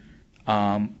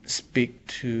speak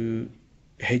to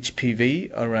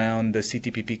HPV around the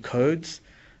CTPP codes.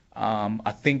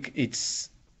 I think it's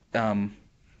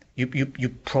you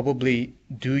probably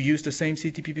do use the same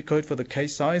CTPP code for the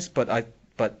case size, but I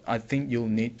think you'll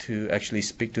need to actually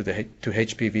speak to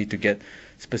HPV to get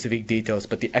specific details.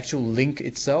 But the actual link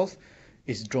itself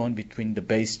is drawn between the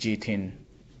base GTIN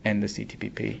and the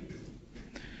CTPP.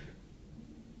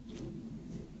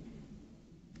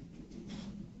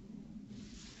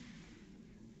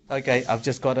 Okay, I've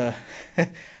just got a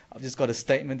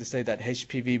statement to say that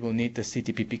HPV will need the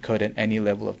CTPP code at any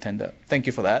level of tender. Thank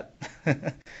you for that.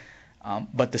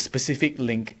 But the specific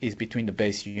link is between the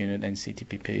base unit and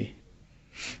CTPP.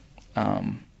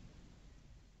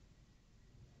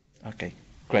 Okay,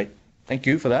 great. Thank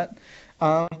you for that.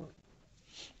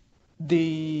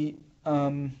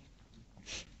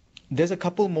 There's a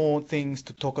couple more things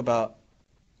to talk about.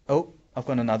 Oh, I've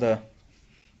got another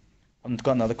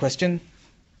question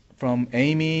from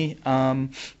Amy.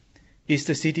 Is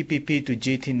the CTPP to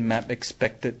GTIN map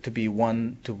expected to be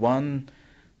 1-to-1?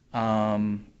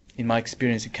 In my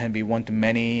experience, it can be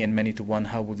 1-to-many and many-to-one.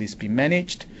 How will this be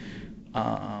managed?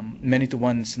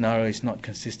 Many-to-one scenario is not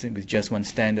consistent with just one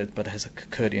standard, but has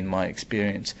occurred in my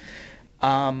experience.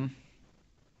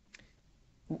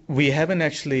 We haven't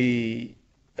actually,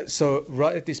 so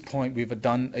right at this point, we've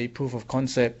done a proof of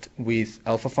concept with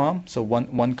Alpha Farm. So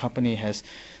one company has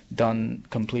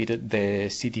completed their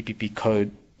CTPP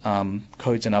codes and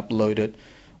uploaded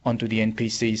onto the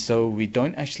NPC. So we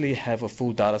don't actually have a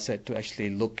full data set to actually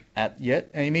look at yet,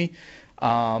 Amy.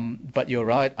 But you're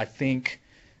right. I think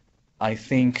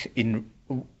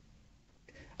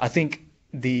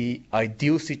the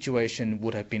ideal situation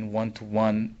would have been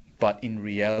 1-to-1, but in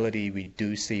reality, we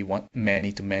do see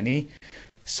many-to-many.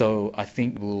 So I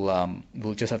think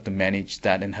we'll just have to manage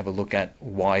that and have a look at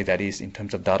why that is in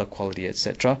terms of data quality,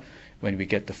 etc., when we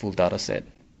get the full data set.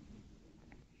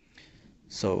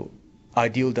 So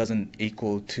ideal doesn't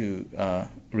equal to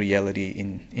reality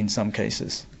in some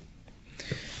cases.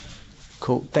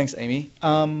 Cool. Thanks, Amy.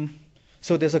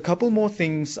 So there's a couple more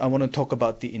things I want to talk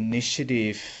about the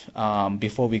initiative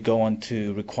before we go on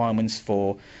to requirements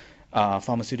for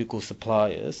pharmaceutical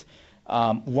suppliers.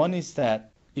 One is that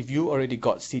if you already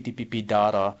got CTPP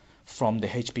data from the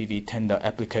HPV tender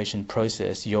application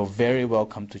process, you're very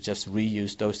welcome to just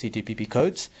reuse those CTPP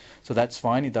codes. So that's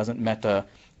fine. It doesn't matter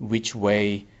which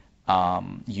way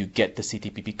you get the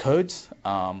CTPP codes.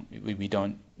 We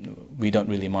don't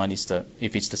really mind if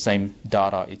it's the same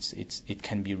data. It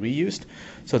can be reused.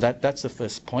 So that's the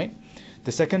first point.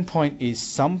 The second point is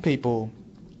some people,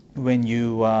 when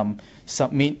you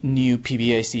submit new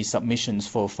PBAC submissions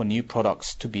for new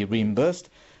products to be reimbursed,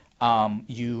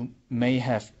 you may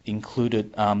have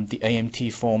included the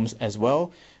AMT forms as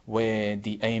well, where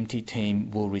the AMT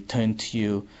team will return to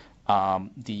you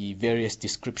the various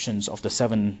descriptions of the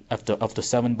seven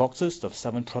boxes, the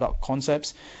 7 product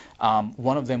concepts.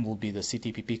 One of them will be the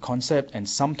CTPP concept, and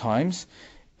sometimes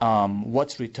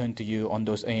what's returned to you on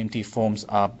those AMT forms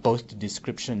are both the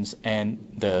descriptions and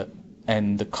the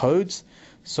codes.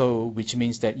 So, which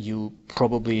means that you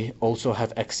probably also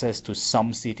have access to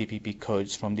some CTPP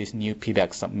codes from this new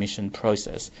PBAC submission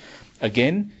process.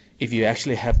 Again, if you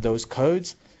actually have those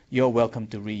codes, you're welcome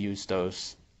to reuse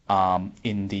those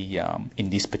in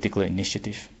this particular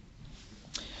initiative.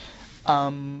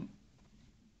 Another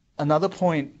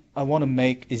point I want to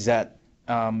make is that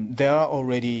there are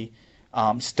already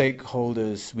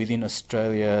stakeholders within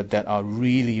Australia that are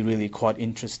really quite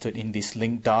interested in this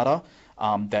linked data.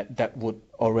 That would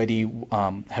already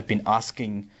have been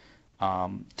asking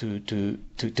to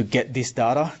get this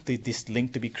data, this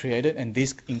link to be created, and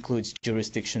this includes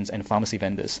jurisdictions and pharmacy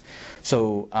vendors.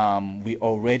 So we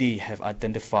already have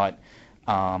identified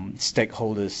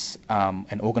stakeholders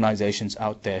and organizations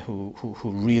out there who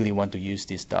really want to use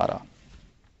this data.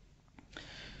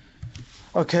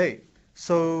 Okay,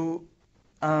 so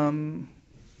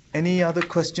any other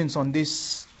questions on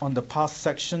this, on the past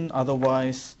section?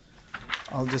 Otherwise,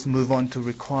 I'll just move on to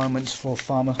requirements for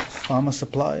pharma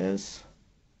suppliers.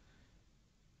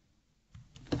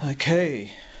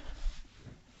 Okay.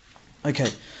 Okay.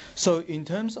 So in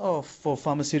terms of for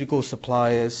pharmaceutical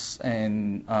suppliers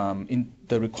and in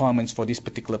the requirements for this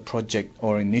particular project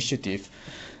or initiative,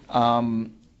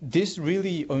 this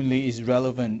really only is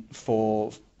relevant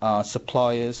for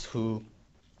suppliers who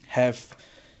have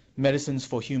medicines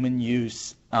for human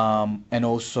use, and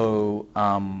also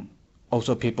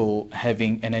people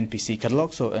having an NPC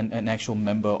catalog, so an actual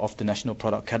member of the National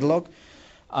Product Catalogue.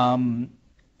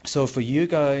 So for you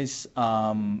guys,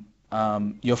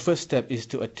 your first step is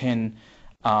to attend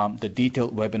the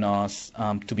detailed webinars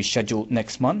to be scheduled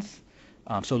next month.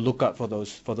 So look out for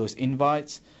those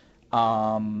invites.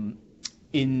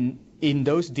 In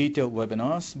those detailed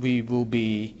webinars, we will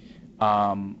be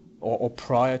or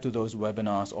prior to those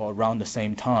webinars or around the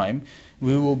same time,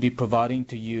 we will be providing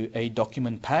to you a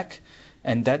document pack,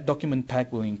 and that document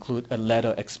pack will include a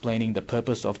letter explaining the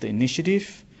purpose of the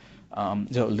initiative, so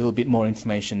a little bit more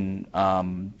information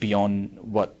beyond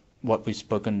what we've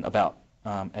spoken about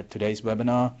at today's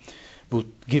webinar. We'll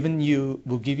give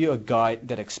you a guide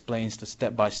that explains the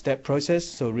step-by-step process.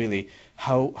 So really,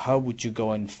 how would you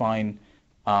go and find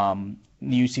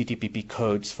new CTPP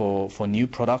codes for new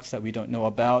products that we don't know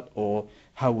about, or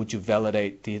how would you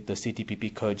validate the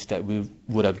CTPP codes that we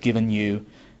would have given you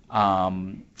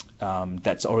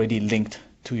that's already linked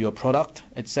to your product,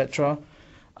 etc.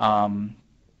 And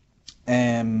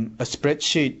a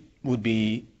spreadsheet would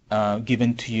be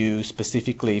given to you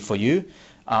specifically for you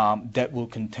that will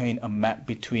contain a map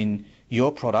between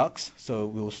your products. So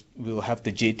we'll have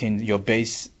the GTIN, your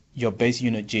base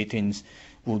unit GTINs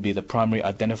will be the primary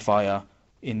identifier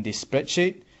in this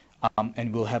spreadsheet,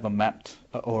 and we'll have a mapped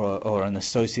or an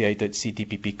associated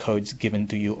CTPP codes given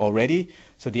to you already.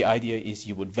 So the idea is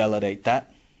you would validate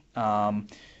that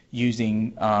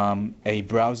using a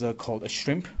browser called a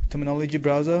shrimp terminology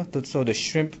browser. So the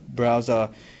shrimp browser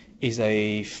is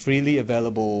a freely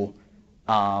available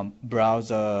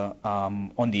browser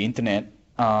on the internet,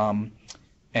 and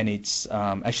it's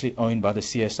actually owned by the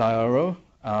CSIRO.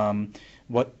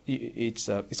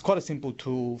 It's quite a simple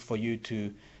tool for you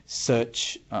to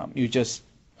search. You just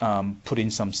put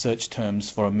in some search terms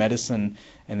for a medicine,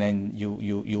 and then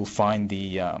you'll find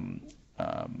the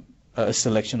a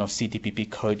selection of CTPP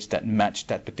codes that match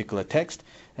that particular text,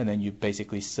 and then you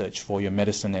basically search for your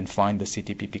medicine and find the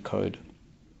CTPP code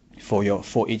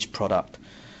for each product.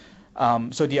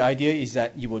 So the idea is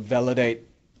that you would validate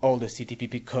all the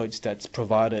CTPP codes that's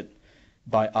provided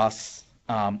by us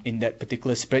in that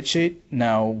particular spreadsheet.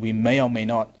 Now, we may or may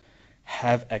not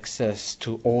have access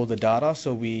to all the data,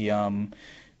 so the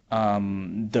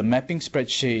mapping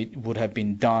spreadsheet would have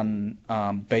been done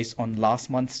based on last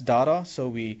month's data. So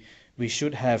we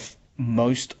should have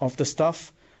most of the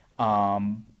stuff,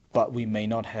 but we may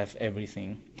not have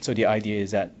everything. So the idea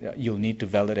is that you'll need to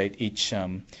validate each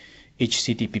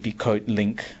CTPP code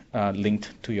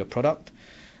linked to your product.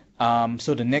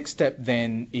 So the next step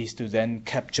then is to then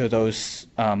capture those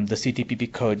the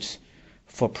CTPP codes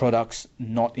for products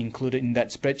not included in that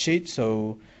spreadsheet.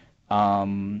 So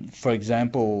for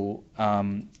example,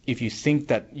 if you think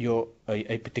that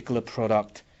a particular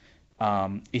product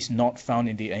is not found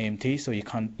in the AMT, so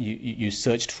you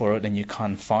searched for it and you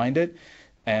can't find it,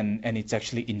 and it's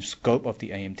actually in scope of the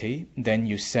AMT, then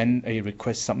you send a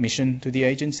request submission to the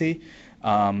agency.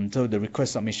 So the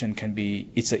request submission can be,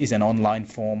 it's an online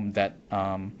form that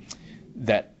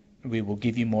we will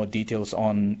give you more details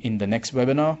on in the next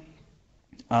webinar.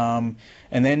 And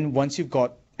then once you've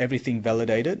got everything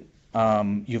validated,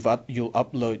 you'll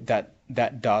upload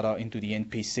that data into the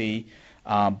NPC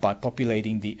by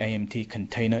populating the AMT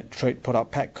container trade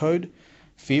product pack code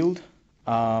field.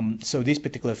 So this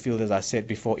particular field, as I said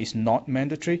before, is not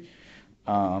mandatory.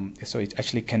 So it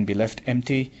actually can be left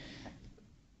empty.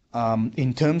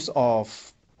 In terms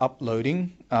of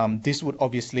uploading, this would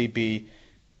obviously be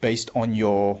based on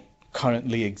your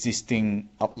currently existing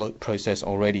upload process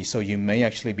already. So you may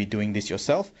actually be doing this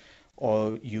yourself,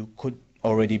 or you could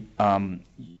already,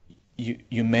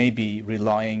 you may be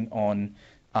relying on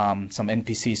some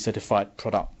NPC certified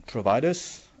product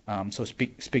providers. So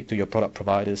speak to your product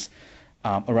providers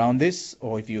around this,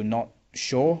 or if you're not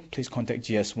sure, please contact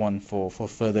GS1 for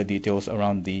further details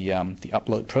around the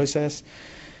upload process.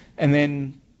 And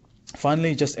then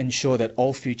finally, just ensure that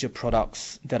all future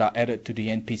products that are added to the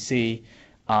NPC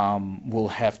will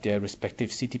have their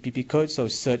respective CTPP codes. So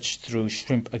search through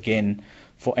Shrimp again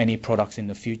for any products in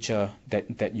the future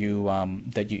that you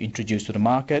introduce to the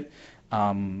market.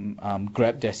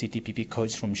 grab their CTPP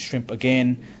codes from Shrimp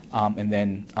again, and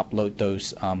then upload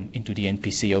those into the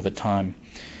NPC over time.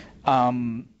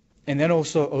 And then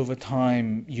also over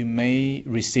time, you may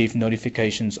receive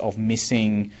notifications of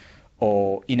missing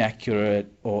or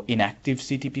inaccurate or inactive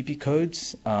CTPP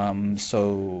codes.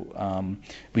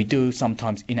 We do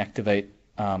sometimes inactivate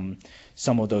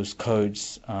some of those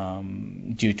codes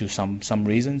due to some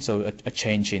reason. So a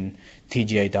change in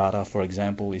TGA data, for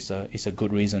example, is a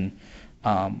good reason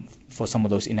for some of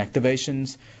those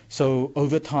inactivations. So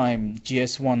over time,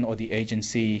 GS1 or the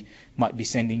agency might be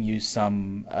sending you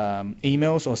some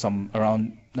emails or some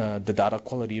around the data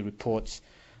quality reports.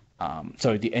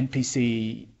 The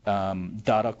NPC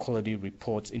data quality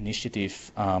reports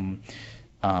initiative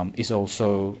is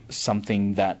also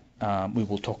something that we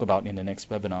will talk about in the next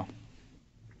webinar.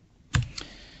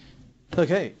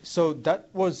 Okay, so that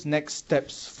was next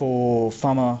steps for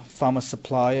pharma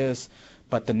suppliers,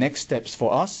 but the next steps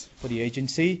for us, for the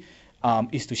agency,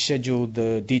 is to schedule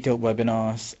the detailed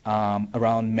webinars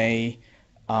around May,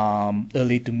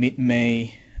 early to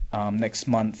mid-May next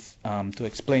month to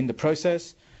explain the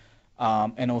process,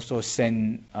 and also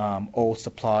send all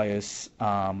suppliers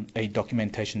a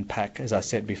documentation pack, as I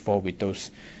said before, with those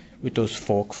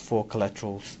four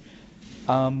collaterals.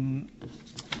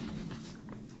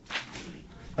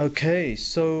 Okay,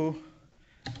 so,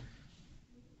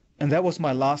 and that was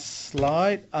my last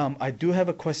slide. I do have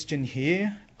a question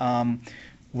here.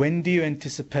 When do you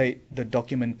anticipate the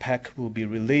document pack will be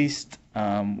released?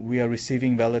 We are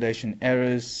receiving validation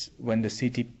errors when the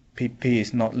CTPP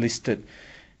is not listed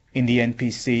in the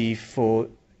NPC for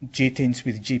GTINs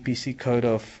with GPC code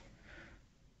of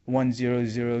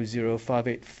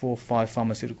 10005845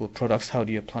 pharmaceutical products. How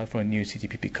do you apply for a new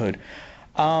CTPP code?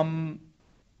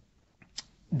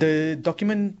 The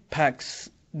document packs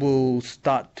will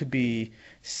start to be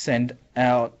sent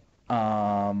out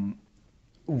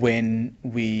when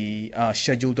we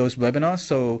schedule those webinars.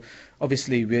 So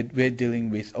obviously we're dealing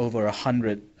with over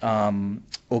 100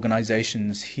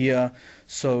 organizations here.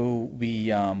 So we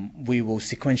will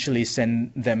sequentially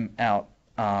send them out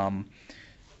when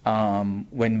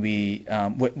we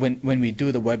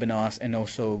do the webinars, and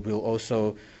also we'll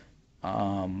also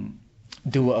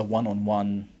do a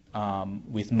one-on-one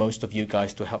with most of you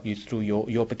guys to help you through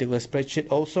your particular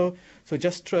spreadsheet also. So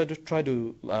just try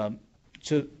to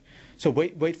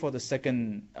wait for the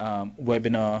second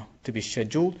webinar to be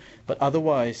scheduled. But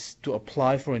otherwise, to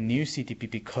apply for a new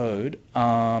CTPP code,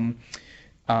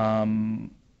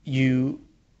 you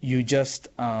just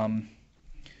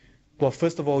well,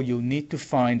 first of all, you'll need to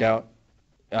find out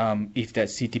if that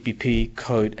CTPP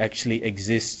code actually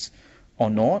exists or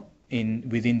not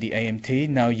within the AMT.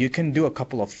 Now, you can do a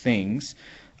couple of things.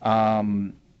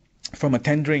 From a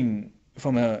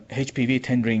HPV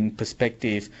tendering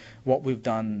perspective, what we've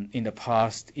done in the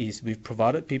past is we've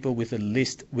provided people with a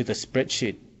list, with a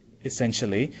spreadsheet,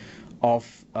 essentially,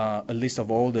 of a list of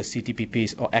all the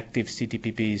CTPPs or active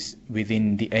CTPPs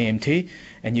within the AMT,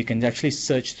 and you can actually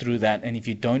search through that. And if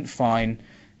you don't find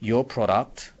your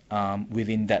product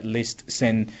within that list,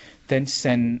 then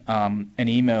send an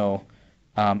email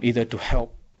either to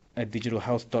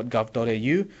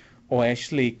help@digitalhealth.gov.au, or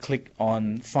actually click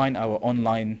on find our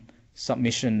online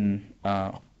submission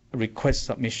request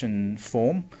submission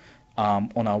form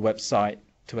on our website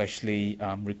to actually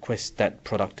request that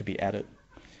product to be added.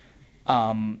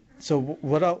 So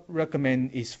what I'll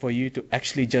recommend is for you to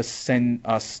actually just send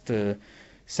us a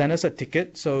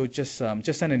ticket. So just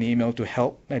send an email to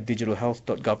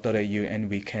help@digitalhealth.gov.au, and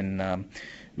we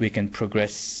can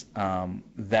progress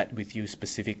that with you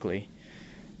specifically.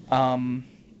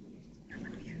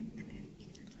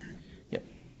 Yep.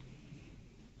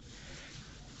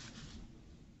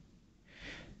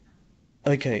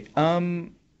 Okay.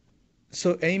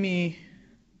 So Amy,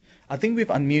 I think we've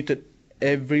unmuted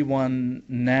everyone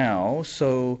now.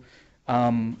 So,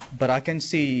 but I can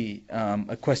see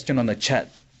a question on the chat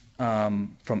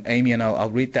from Amy, and I'll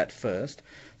read that first.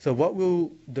 So, what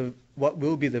will be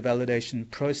the validation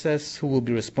process? Who will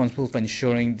be responsible for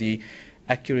ensuring the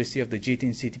accuracy of the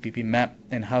GTIN CTPP map,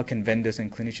 and how can vendors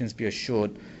and clinicians be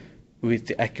assured with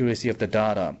the accuracy of the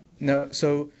data? Now,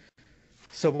 so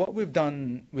what we've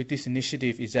done with this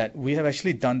initiative is that we have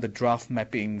actually done the draft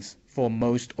mappings for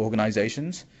most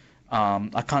organizations.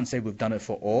 I can't say we've done it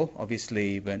for all.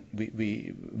 Obviously, when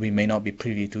we may not be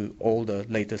privy to all the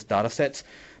latest data sets,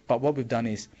 but what we've done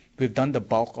is we've done the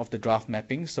bulk of the draft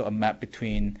mapping, so a map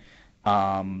between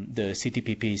the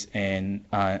CTPPs and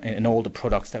all the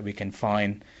products that we can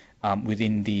find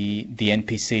within the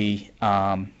NPC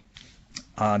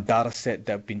data set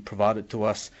that have been provided to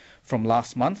us from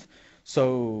last month.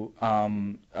 So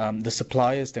the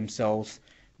suppliers themselves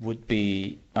would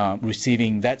be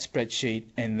receiving that spreadsheet,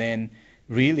 and then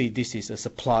really this is a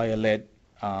supplier-led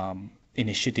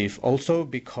initiative also,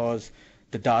 because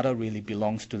the data really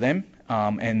belongs to them,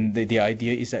 and the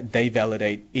idea is that they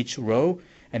validate each row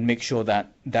and make sure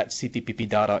that that CTPP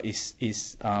data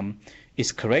is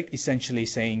correct, essentially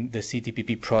saying the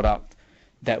CTPP product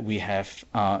that we have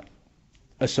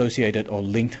associated or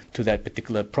linked to that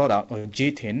particular product or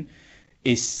GTIN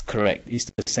is correct, is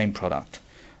the same product.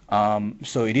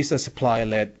 So it is a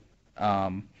supplier-led,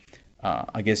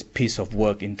 I guess, piece of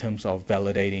work in terms of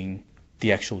validating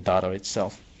the actual data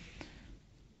itself.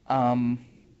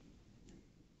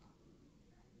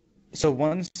 So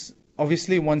once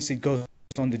it goes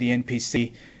on to the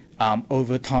NPC,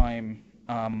 over time,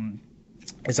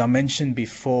 as I mentioned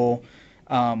before,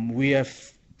 we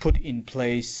have put in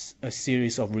place a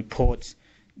series of reports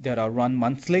that are run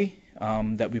monthly,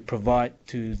 that we provide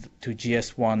to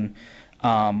GS1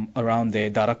 around their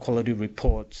data quality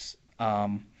reports.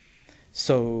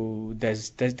 So there's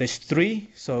three.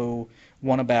 So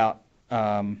one about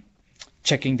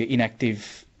checking the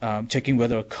inactive, checking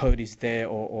whether a code is there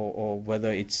or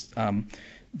whether it's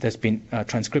there's been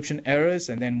transcription errors,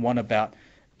 and then one about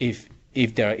if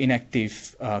there are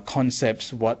inactive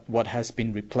concepts, what has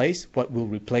been replaced, what will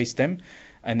replace them,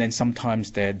 and then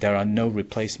sometimes there are no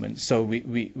replacements. So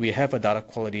we have a data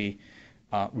quality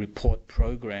report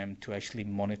program to actually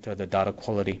monitor the data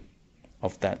quality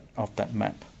of that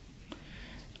map.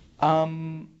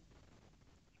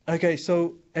 Okay,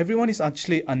 so everyone is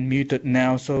actually unmuted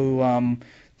now. So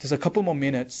there's a couple more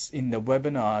minutes in the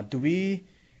webinar. Do we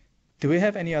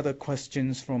have any other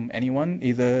questions from anyone,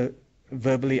 either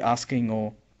verbally asking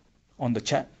or on the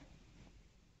chat?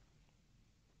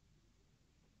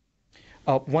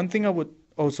 One thing I would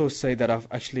also say that I've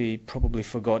actually probably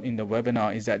forgot in the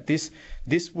webinar is that this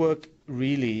work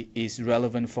really is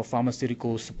relevant for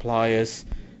pharmaceutical suppliers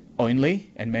only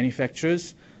and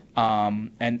manufacturers,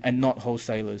 and not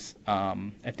wholesalers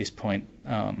at this point.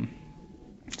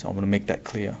 So I want to make that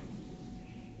clear.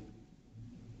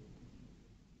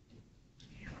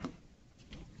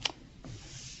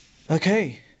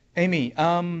 Okay, Amy,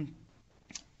 are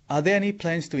there any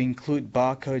plans to include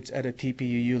barcodes at a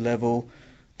TPUU level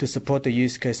to support the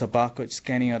use case of barcode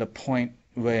scanning at a point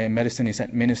where medicine is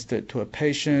administered to a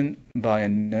patient by a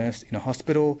nurse in a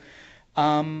hospital?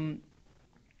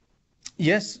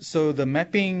 Yes, so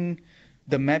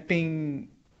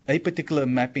a particular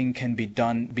mapping can be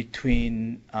done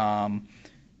between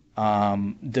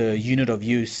the unit of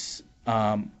use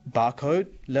barcode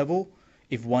level,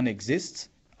 if one exists,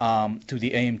 to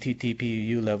the AMT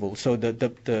TPUU level. So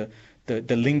the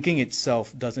linking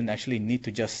itself doesn't actually need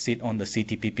to just sit on the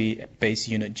CTPP base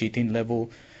unit GTIN level.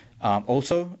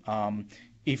 Also,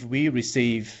 if we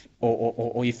receive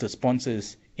or if the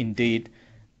sponsors indeed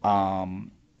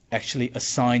actually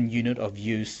assign unit of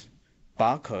use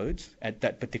barcodes at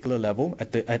that particular level,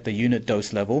 at the unit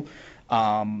dose level,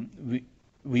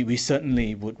 we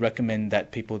certainly would recommend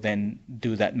that people then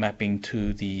do that mapping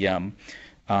to the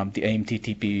AMT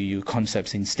TPUU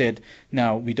concepts instead.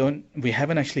 Now we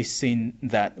haven't actually seen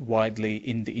that widely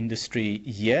in the industry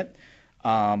yet,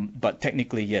 but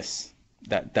technically yes,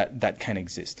 that can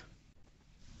exist.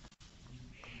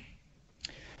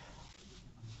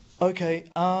 Okay,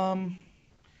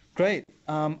 great.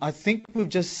 I think we've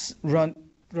just run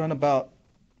out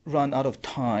of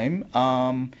time.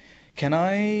 Can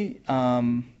I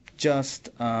just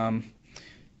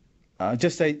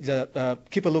say that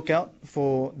keep a lookout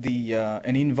for the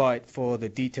an invite for the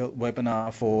detailed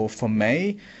webinar for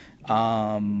May.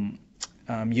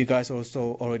 You guys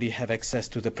also already have access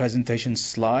to the presentation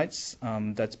slides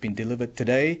that's been delivered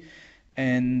today.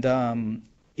 And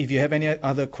if you have any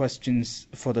other questions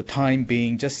for the time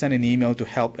being, just send an email to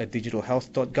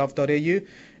help@digitalhealth.gov.au,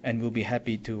 and we'll be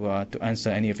happy to answer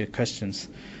any of your questions.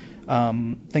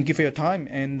 Thank you for your time,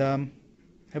 and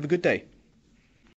have a good day.